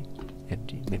 Empty.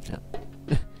 Empty. Maybe not.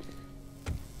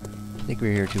 I think we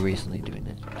were here too recently doing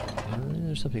that.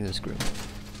 There's something in this grill.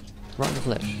 Rotten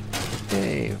flesh.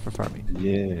 Yay, for farming.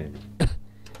 Yeah.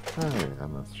 Oh, yeah,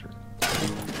 that's true.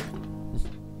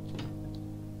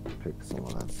 Pick some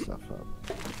of that stuff up.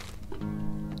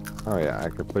 Oh yeah, I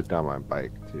could put down my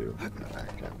bike too. I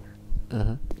can.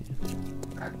 Uh-huh.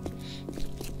 Yeah.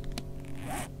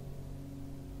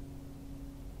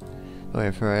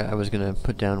 Okay, I was gonna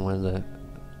put down one of the...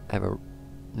 I have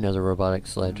another robotic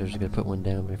sledge. I was gonna put one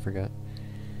down, but I forgot.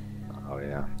 Oh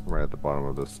yeah, right at the bottom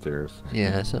of the stairs.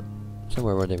 Yeah,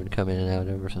 somewhere where they would come in and out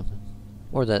of or something.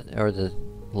 Or the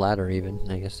ladder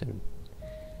even. I guess that would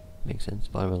make sense.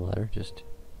 Bottom of the ladder, just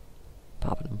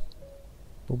popping them.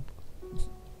 Boom.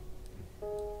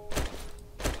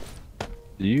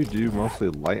 Do you do mostly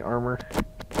light armor?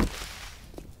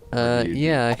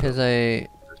 Yeah, because I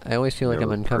always feel like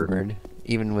I'm encumbered,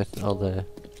 even with all the...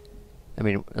 I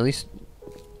mean, at least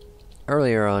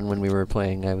earlier on when we were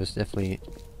playing, I was definitely...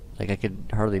 Like, I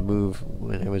could hardly move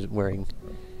when I was wearing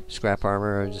scrap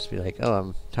armor. I would just be like, oh,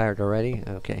 I'm tired already?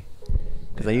 Okay.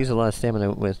 Because I use a lot of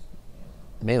stamina with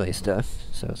melee stuff,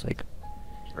 so it's like...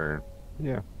 Sure.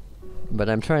 Yeah. But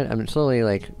I'm slowly,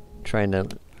 like, trying to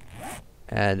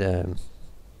add,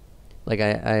 like,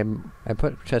 I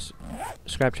put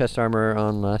scrap chest armor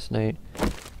on last night,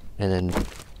 and then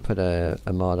put a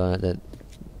mod on it that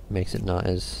makes it not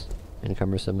as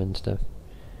encumbersome and stuff.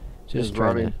 Just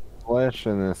trying to... flesh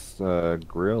in this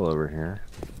grill over here.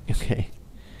 Okay.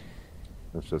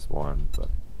 That's just one, but...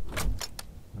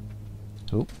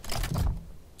 Oop.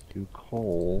 Too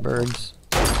cold. Birds.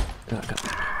 Oh, God.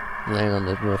 Land on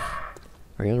the roof.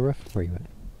 Are you on the roof? Where are you at?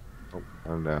 Oh,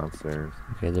 I'm downstairs.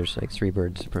 Okay, there's like 3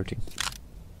 birds approaching.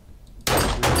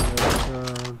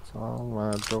 It's on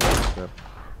my doorstep.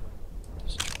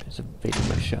 It's evading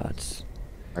my shots.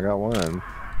 I got one.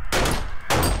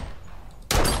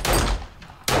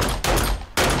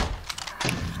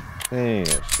 Dang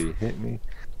it, she hit me.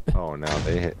 Oh, now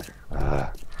they hit.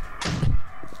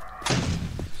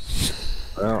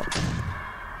 Well.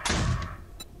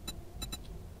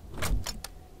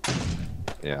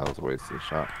 Yeah, that was a wasted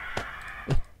shot.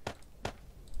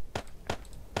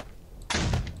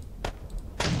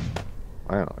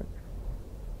 Finally.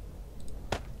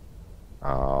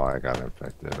 Oh, I got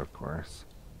infected, of course.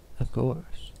 Of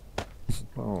course.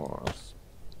 Of course.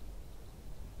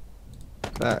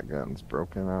 That gun's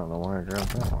broken. I don't know why I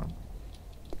grabbed that one.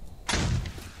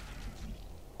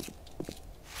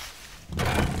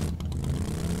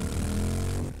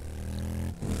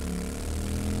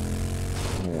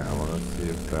 Yeah, I want to see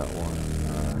if that one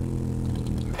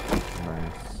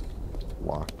nice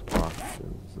locked box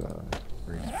is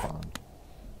respawned.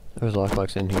 There's a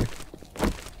lockbox in here.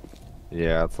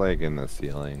 Yeah, it's like in the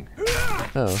ceiling.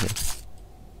 Oh, okay.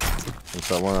 It's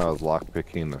that one I was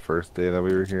lockpicking the first day that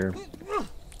we were here.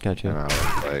 Gotcha. And I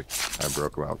was like, I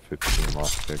broke about 15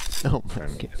 lockpicks. Oh my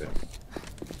trying to get it.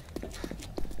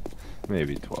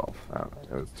 Maybe 12. I don't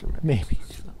know. It was too many. Maybe.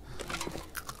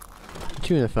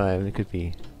 2 and a 5, it could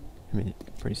be, I mean,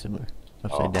 pretty similar.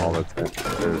 Upside down.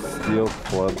 There's steel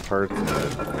club parts and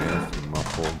advanced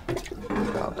muffled.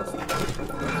 No, that's what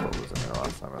was in there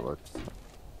last time I looked.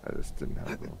 I just didn't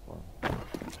have room for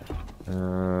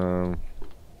them.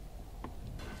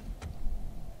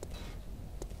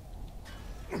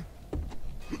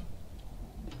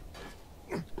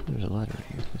 There's a ladder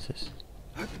here. What's this?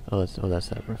 Oh, that's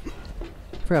that roof.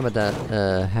 Forgot about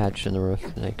that hatch in the roof.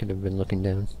 I could have been looking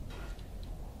down.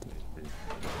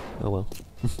 Oh well.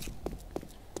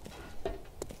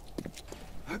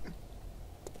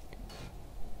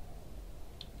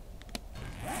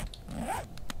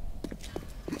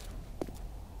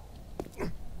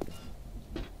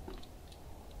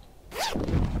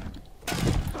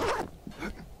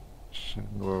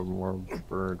 More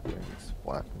bird wings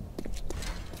flapping.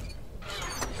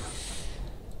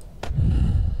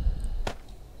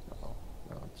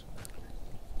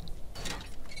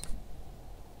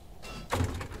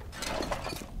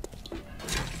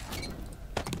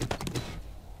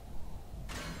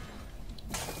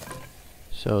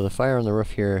 So the fire on the roof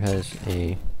here has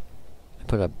a...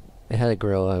 It had a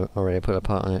grill already. I put a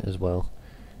pot on it as well.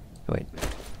 Oh, wait.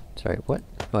 Sorry, what?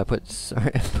 Oh, I put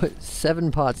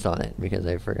 7 pots on it because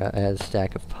I forgot I had a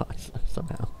stack of pots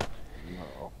somehow.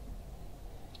 No.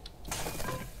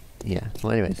 Yeah.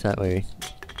 Well, anyways, that way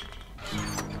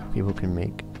people can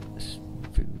make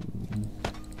food.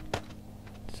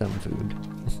 Some food.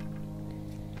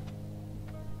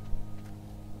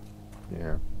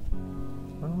 Yeah.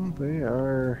 Well, they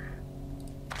are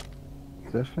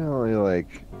definitely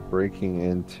like breaking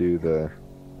into the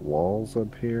walls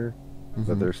up here,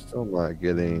 but they're still not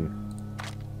getting.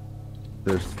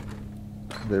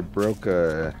 They broke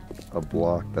a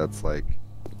block that's like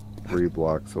 3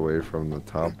 blocks away from the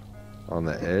top on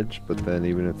the edge, but then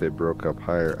even if they broke up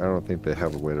higher, I don't think they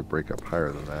have a way to break up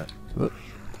higher than that. Whoop.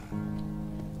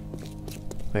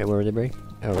 Wait, where would they break?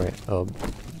 Oh, right. Oh.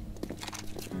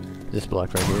 This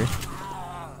block right here.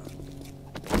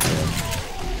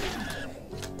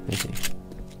 I see.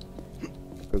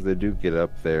 Because they do get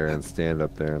up there and stand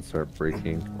up there and start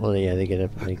breaking. Well, yeah, they get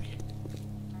up like...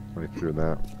 Right through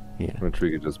that. Yeah. Which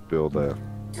we could just build a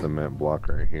cement block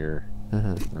right here.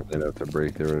 And then have to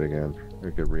break through it again.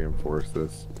 We could reinforce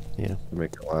this. Yeah. To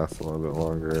make it last a little bit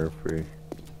longer if we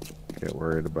get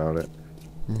worried about it.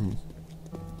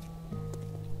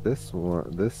 This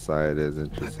side is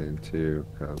interesting too,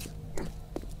 because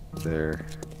they're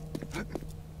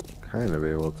kind of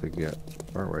able to get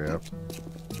our way up,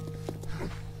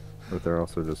 but they're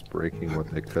also just breaking what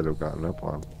they could have gotten up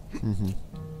on,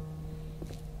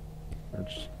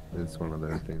 which is one of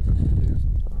their things that they do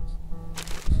sometimes.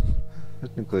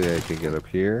 Technically I could get up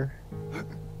here.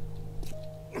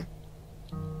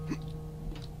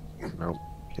 Nope,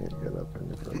 can't get up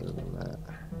any further than that.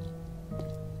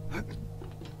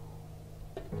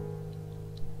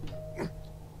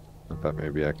 I thought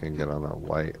maybe I can get on that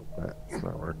light, but it's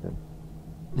not working.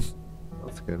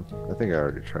 That's good. I think I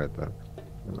already tried that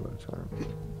another time.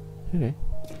 Okay.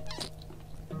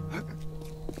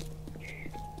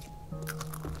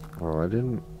 Oh, I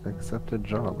didn't accept a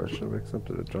job. I should have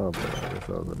accepted a job, but I guess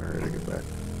I was in a hurry to get back.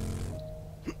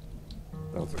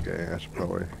 That's okay. I should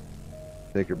probably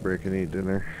take a break and eat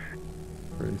dinner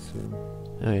pretty soon.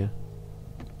 Oh, yeah.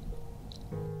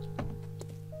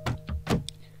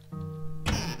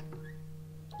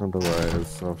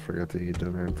 Otherwise, I'll forget to eat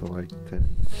dinner until like 10.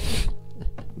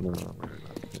 No, maybe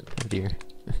not 10. Oh, dear.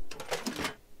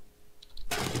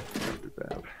 That'd be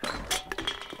bad.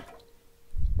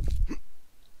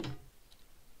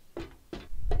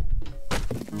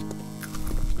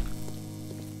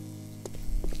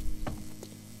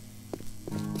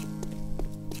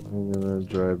 I'm gonna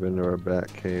drive into our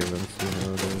bat cave and see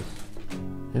how it is.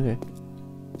 Okay.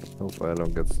 Hopefully I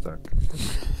don't get stuck.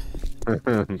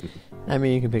 I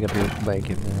mean, you can pick up your bike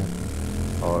if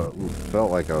that. Oh, it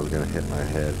felt like I was gonna hit my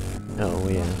head. Oh,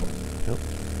 yeah. Nope.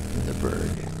 There's a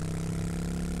bird.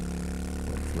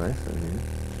 That's nice in here.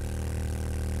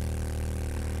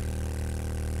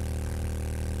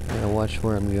 I gotta watch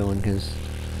where I'm going, because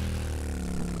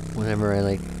whenever I,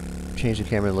 like, change the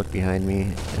camera to look behind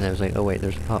me, and I was like, oh wait,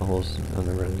 there's potholes on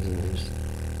the roads, and there's...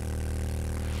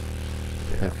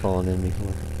 Yeah. I've fallen in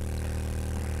before.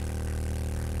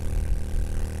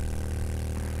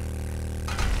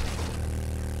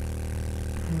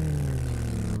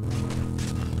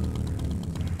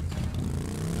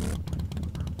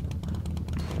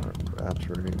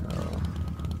 Battery. Oh.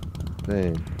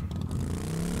 Dang.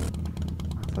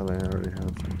 I thought I already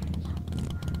had some.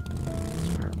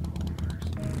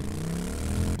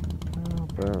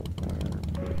 But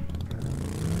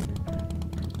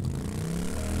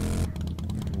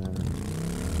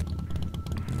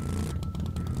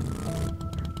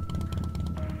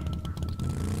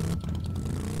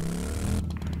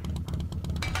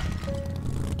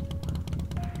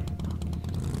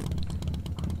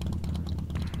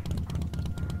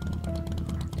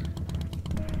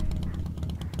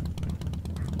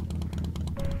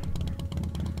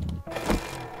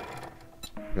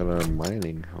got a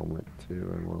mining helmet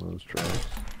too in one of those trucks.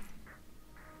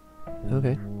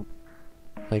 Okay.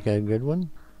 Like a good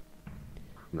one?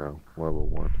 No, level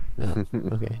 1. Oh,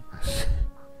 okay.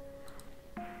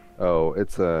 Oh,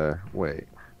 it's a wait,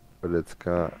 but it's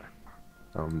got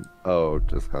oh, it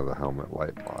just has a helmet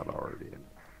light mod already in it.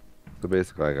 So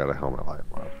basically, I got a helmet light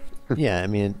mod. Yeah, I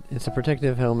mean, it's a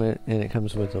protective helmet, and it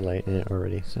comes with a light in it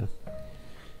already, so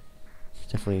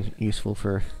it's definitely useful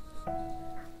for,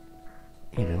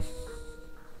 you know,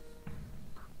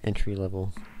 entry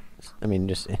level. I mean,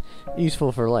 just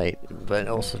useful for light, but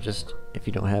also just if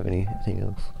you don't have anything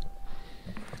else.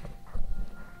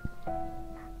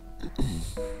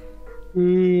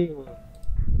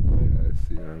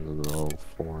 see there's all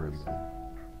 4 in there.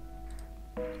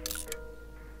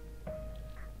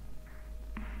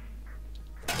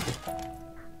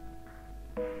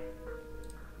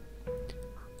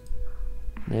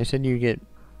 Now you said you get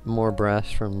more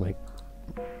brass from like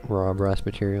raw brass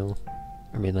material.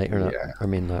 I mean, like, or not. Yeah. I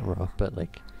mean, not raw, but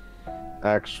like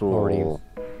Actual already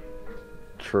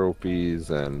trophies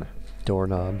and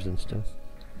doorknobs and stuff.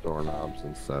 doorknobs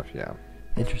and stuff. Yeah.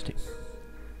 Interesting.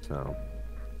 So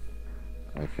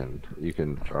you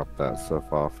can drop that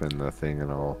stuff off in the thing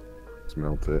and I'll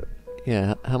smelt it.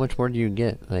 Yeah. How much more do you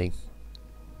get? Like,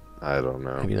 I don't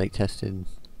know. have you like tested?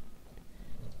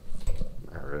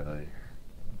 Not really.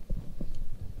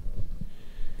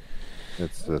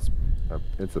 It's just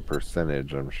it's a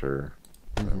percentage, I'm sure.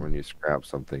 But when you scrap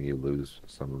something, you lose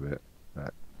some of it.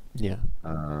 But, Yeah.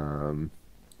 yeah,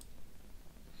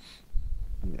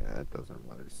 it doesn't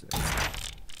really say.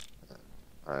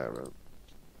 I haven't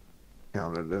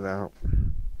counted it out.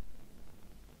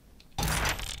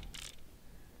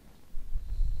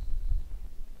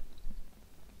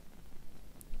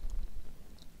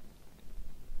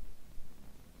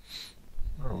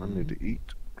 Oh, I need to eat.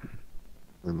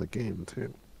 In the game,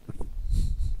 too.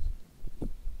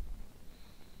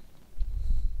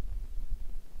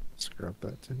 Scrap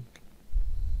that tank.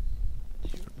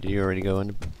 Did you already go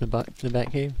into the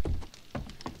bat cave?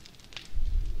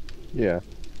 Yeah.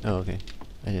 Oh, okay.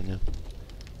 I didn't know.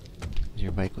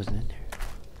 Your bike wasn't in there.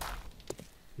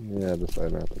 Yeah, I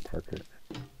decided not to park it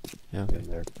Okay. in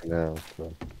there for now,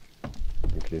 so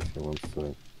in case he wants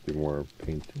to do more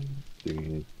painting,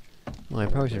 digging. Well, I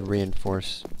probably should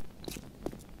reinforce.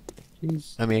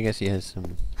 I mean, I guess he has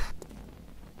some.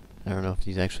 I don't know if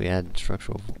he's actually added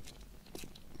structural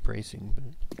bracing, but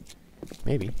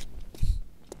maybe.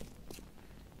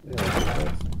 Yeah, I think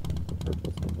that's the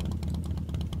purpose of it.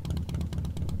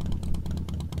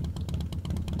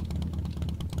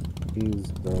 He's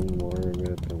done more of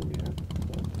it than we have.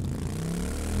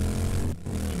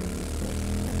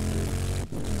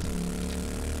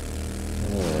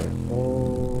 Alright,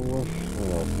 what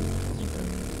else is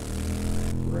this?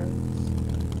 Reds.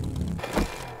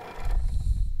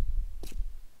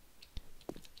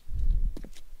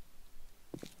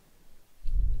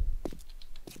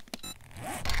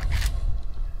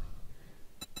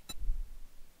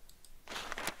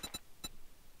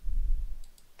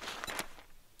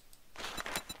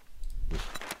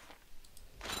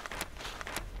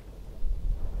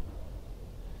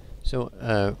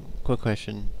 So, quick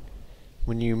question.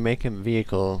 When you make a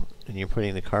vehicle and you're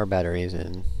putting the car batteries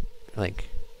in, like,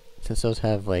 since those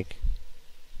have, like,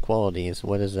 qualities,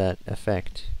 what does that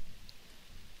affect?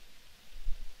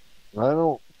 I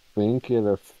don't think it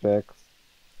affects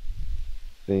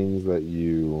things that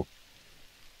you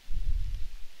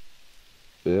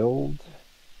build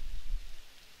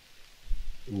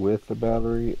with the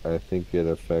battery. I think it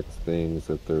affects things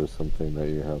if there's something that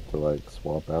you have to like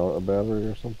swap out a battery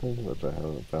or something, which I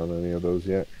haven't found any of those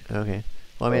yet. Okay.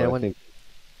 Well, I mean, So I think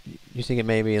you think it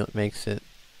maybe makes it,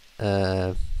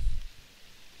 no,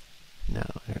 I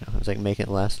don't know. It was like make it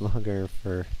last longer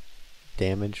for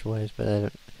damage-wise,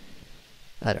 but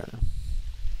I don't know.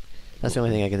 That's the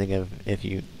only thing I can think of if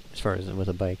you, as far as with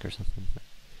a bike or something.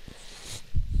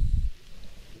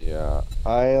 yeah,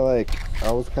 I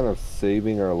was kind of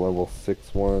saving our level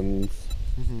 6 ones,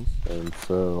 and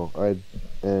so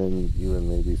and even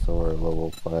maybe some of our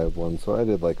level 5 ones. So I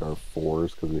did like our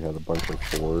 4s because we had a bunch of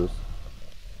 4s,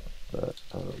 but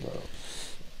I don't know.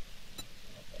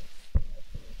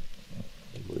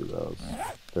 I believe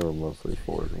they were mostly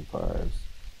 4s and 5s.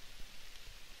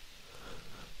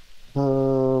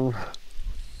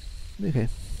 Okay.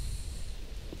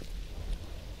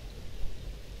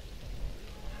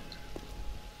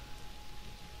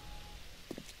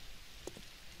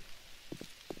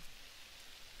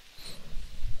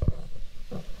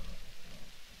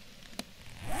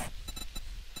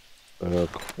 The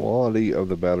quality of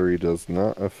the battery does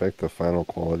not affect the final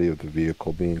quality of the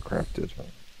vehicle being crafted.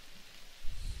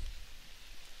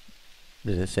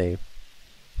 Does it say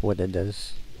what it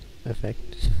does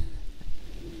affect?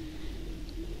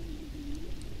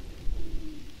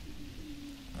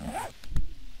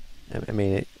 I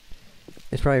mean,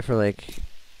 it's probably for like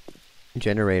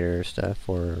generator stuff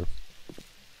or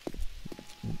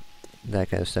that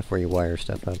kind of stuff where you wire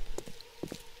stuff up.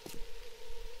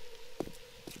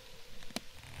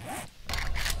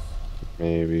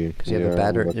 Maybe. Because you have a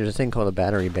battery. There's a thing called a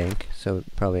battery bank, so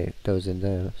it probably goes in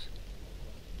those.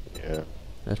 Yeah.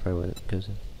 That's probably what it goes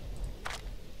in.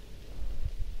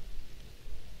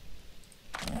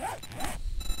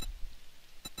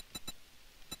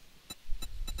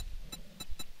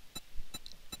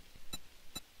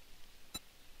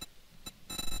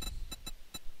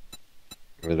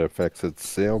 It affects its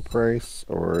sale price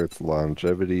or its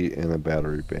longevity in a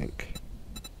battery bank.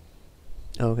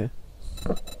 Oh, okay.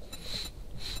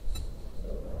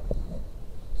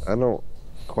 I don't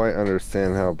quite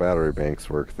understand how battery banks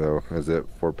work, though. Is it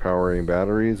for powering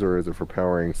batteries or is it for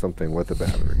powering something with a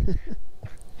battery?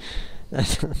 I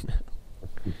don't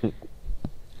know.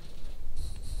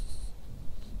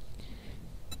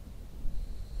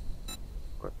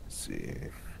 Let's see.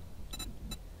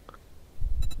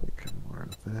 Make more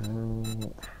of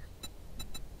that.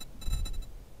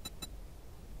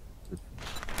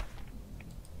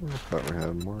 I thought we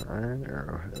had more iron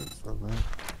arrowheads than that.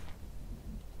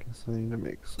 Guess I need to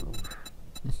make some.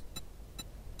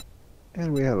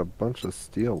 And we had a bunch of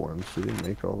steel ones. Did you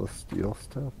make all the steel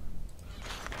stuff?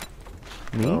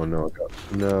 Me? Oh no,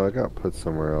 I got put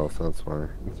somewhere else. That's why.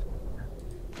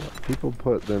 People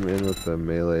put them in with the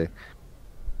melee.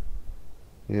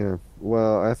 Yeah.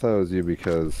 Well, I thought it was you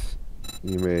because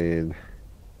you made,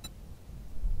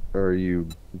 or you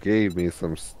gave me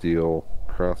some steel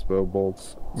crossbow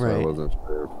bolts, so I Right. wasn't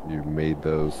sure if you made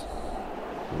those.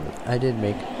 I did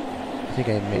make. I think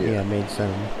I made. Yeah, I made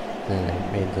some. Then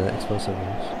I made the explosive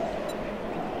ones.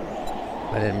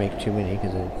 I didn't make too many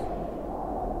because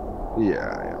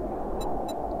Yeah.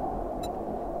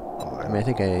 I mean, I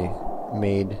think I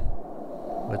made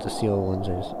with the steel ones.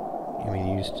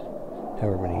 Used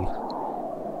however many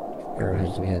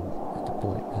arrowheads we had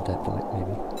at that point,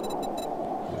 maybe.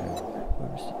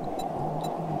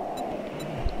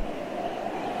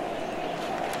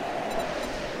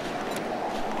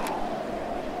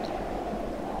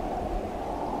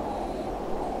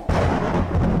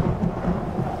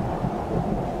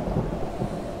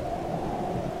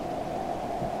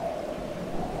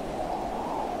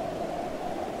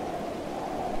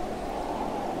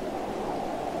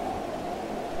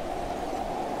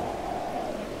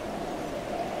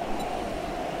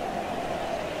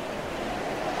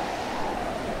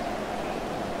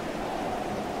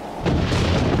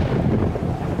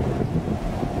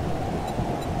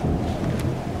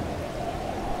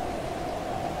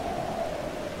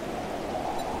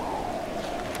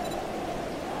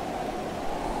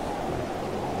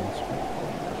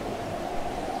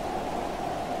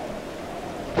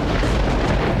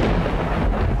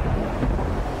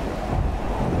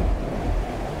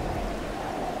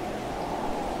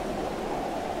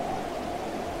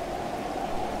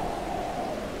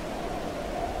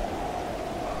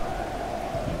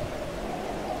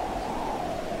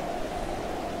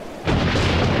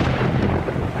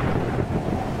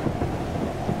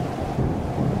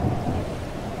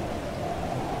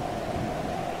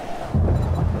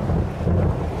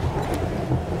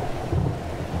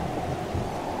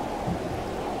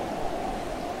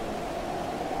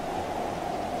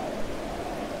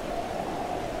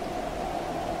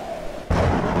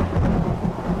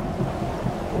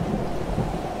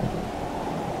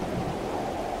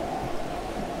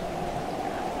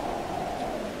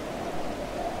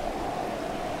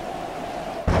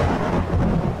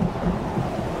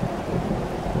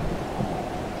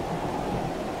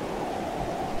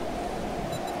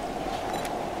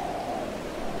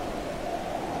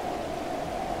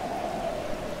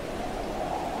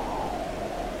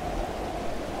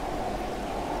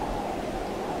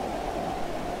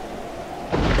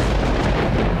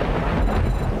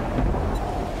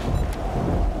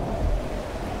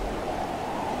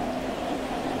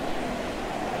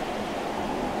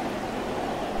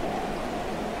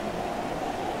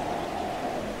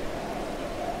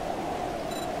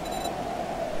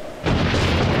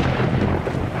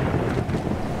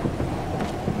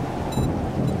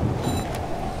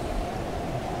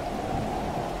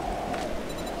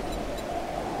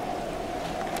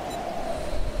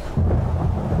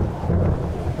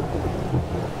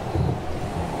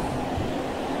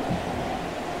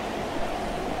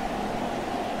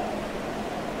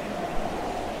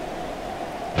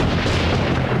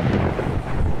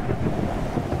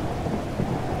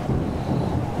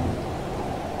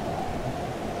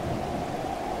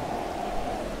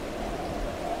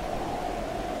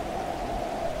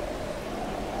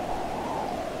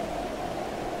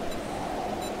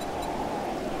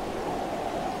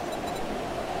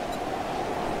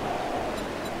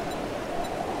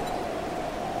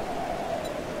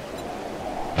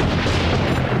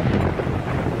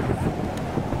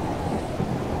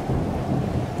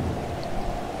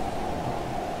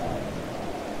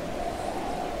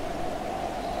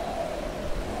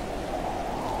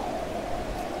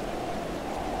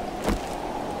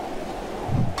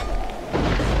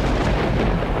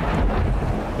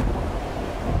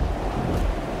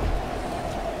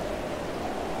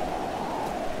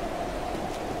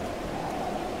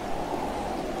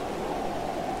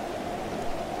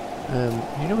 Do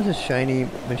you know what this shiny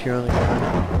material on the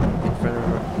ground in front of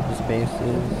this base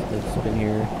is? That's been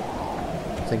here.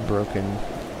 It's like broken,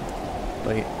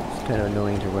 but it's kind of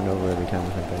annoying to run over every time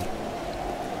with my bike.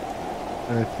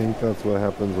 I think that's what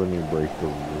happens when you break the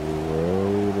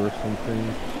road or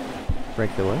something.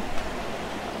 Break the what?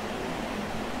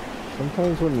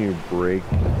 Sometimes when you break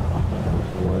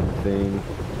one thing,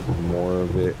 more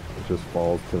of it just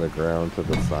falls to the ground to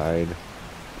the side.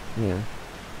 Yeah.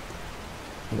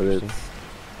 But it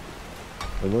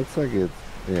looks like it's,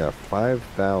 yeah,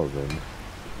 5,000.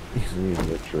 I need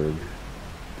Richard.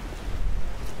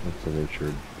 What's a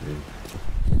Richard thing?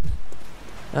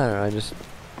 I don't know,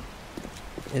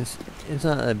 it's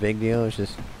not a big deal, it's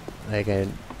just, like,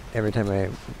 every time I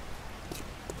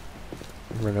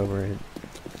run over it,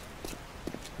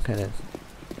 kind of,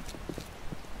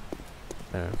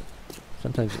 I don't know,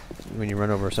 sometimes when you run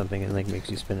over something it, like, makes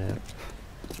you spin out,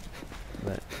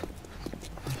 but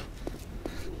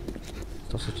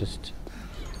it's also just,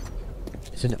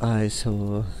 it's an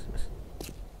eyesore,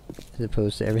 as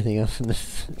opposed to everything else in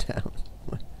this town.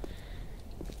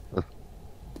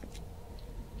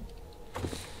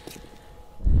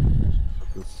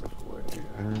 This stuff away.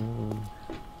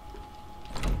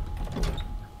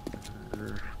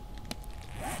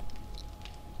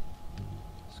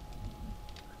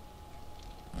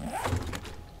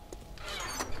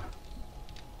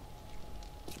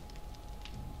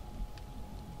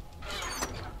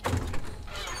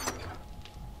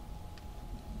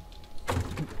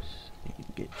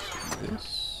 Get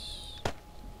this.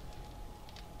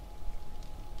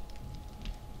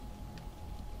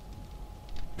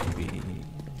 Maybe this.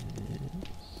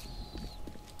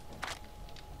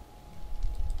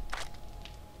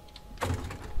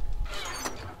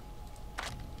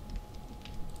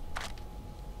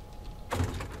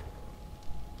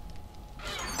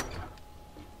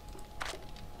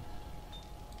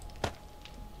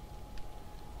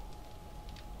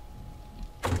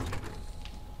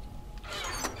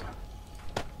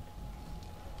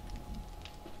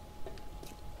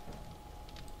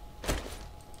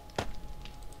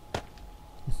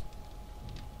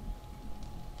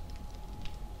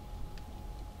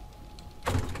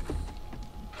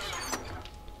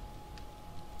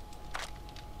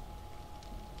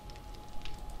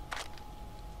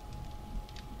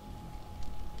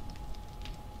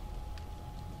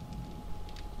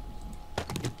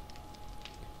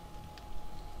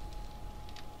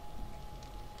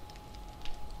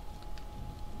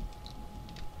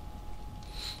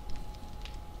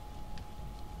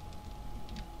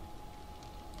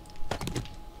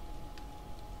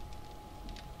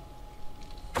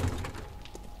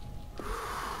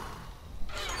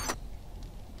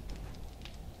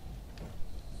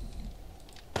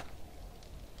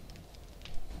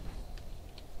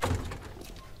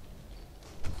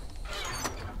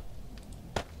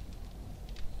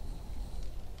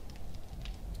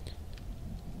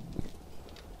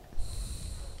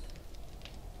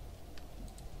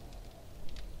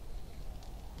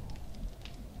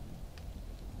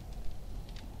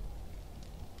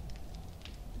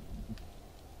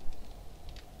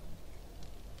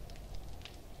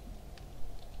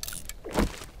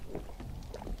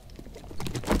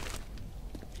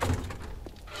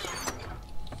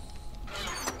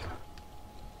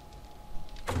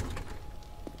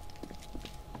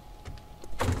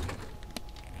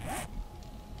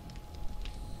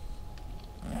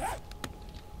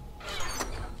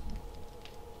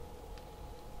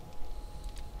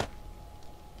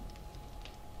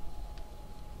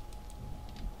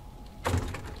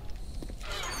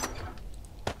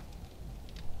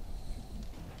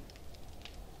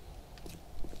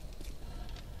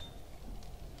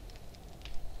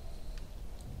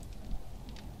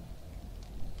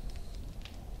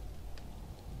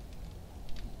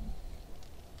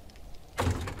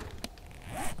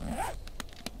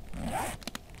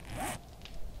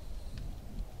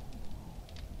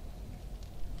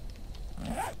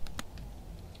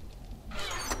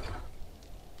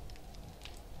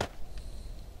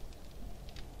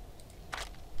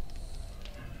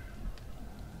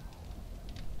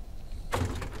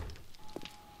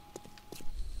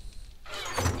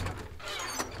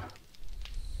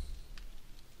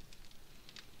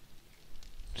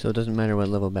 So it doesn't matter what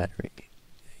level battery.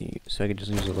 So I could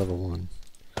just use a level 1.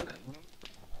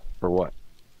 For what?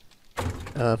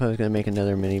 If I was gonna make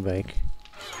another mini bike.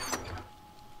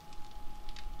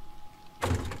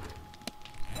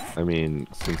 I mean,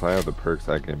 since I have the perks,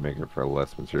 I can make it for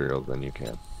less materials than you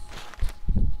can.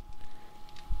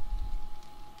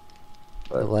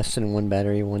 But Less than 1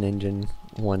 battery, 1 engine,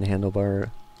 1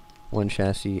 handlebar, 1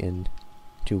 chassis, and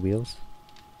 2 wheels.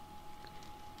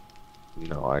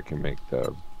 No, I can make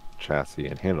the chassis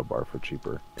and handlebar for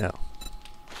cheaper. Oh.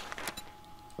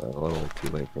 A little too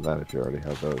late for that if you already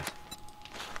have those.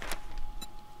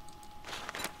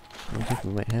 I think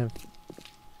we might have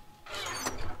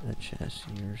a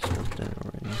chassis or something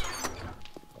already.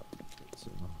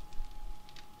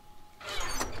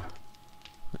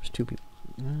 There's two people.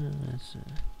 That's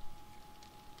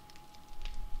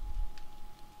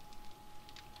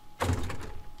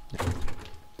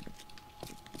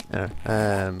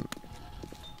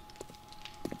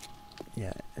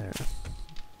yeah, I don't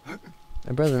know.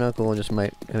 My brother and uncle just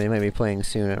might, they might be playing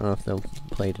soon. I don't know if they'll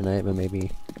play tonight, but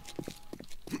maybe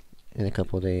in a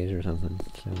couple of days or something.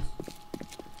 So.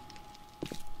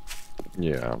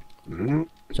 Yeah.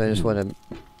 So I just want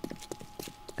to,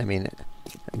 I mean,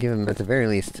 give him at the very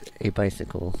least a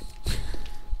bicycle.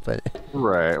 But.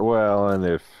 Right. Well,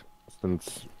 and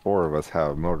since 4 of us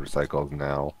have motorcycles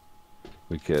now,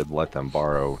 we could let them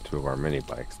borrow 2 of our mini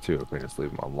bikes too if we just leave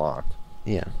them unlocked.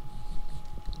 Yeah.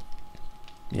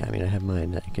 Yeah, I mean, I have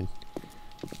mine that I can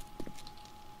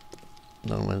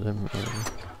loan with them.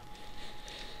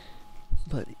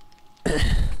 But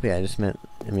yeah, I just meant,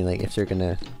 I mean, like, if they're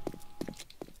gonna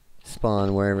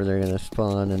spawn wherever they're gonna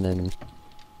spawn, and then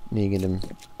you get them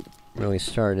really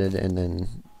started, and then,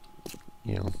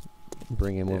 you know,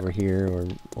 bring him over here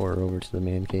or over to the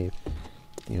man cave.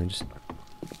 You know, just.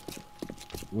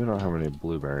 We don't have any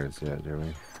blueberries yet, do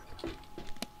we?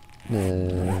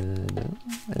 No.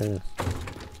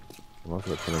 Unless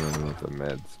I put them in with the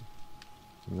meds.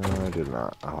 No, I did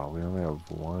not. Oh, we only have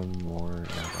 1 more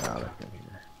antibiotic in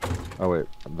here. Oh wait,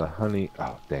 the honey.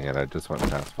 Oh dang it! I just went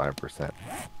past 5%.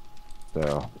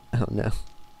 So. Oh no.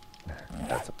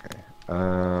 That's okay.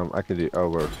 I could do.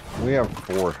 Oh, we have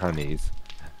 4 honeys.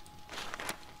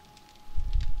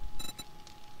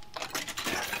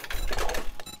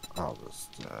 I'll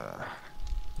just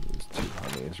use 2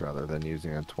 honeys rather than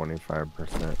using a 25%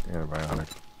 antibiotic.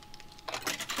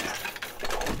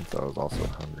 Since I was also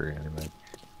hungry anyway.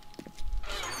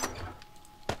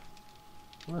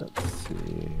 Let's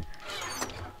see.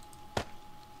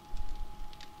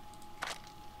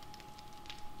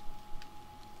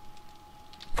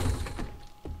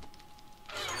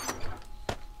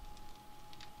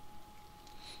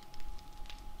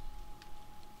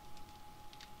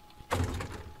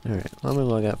 Alright, well, I'm gonna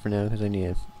log out for now because I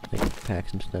need to like, pack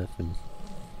some stuff and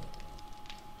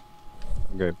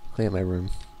clean up my room.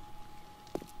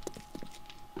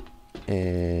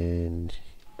 And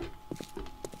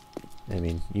I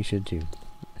mean, you should too,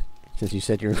 since you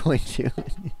said you were going to.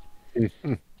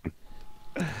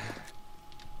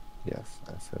 Yes,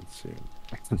 I said soon.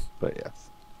 But yes,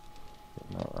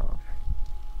 you're not wrong.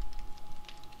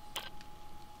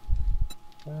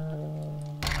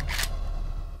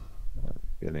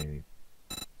 Getting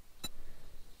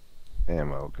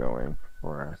ammo going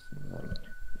for us.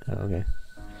 Oh, okay.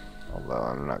 Although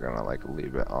I'm not gonna like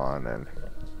leave it on and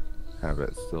have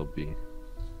it still be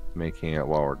making it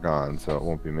while we're gone, so it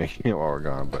won't be making it while we're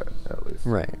gone, but at least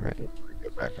right. we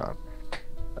get back on.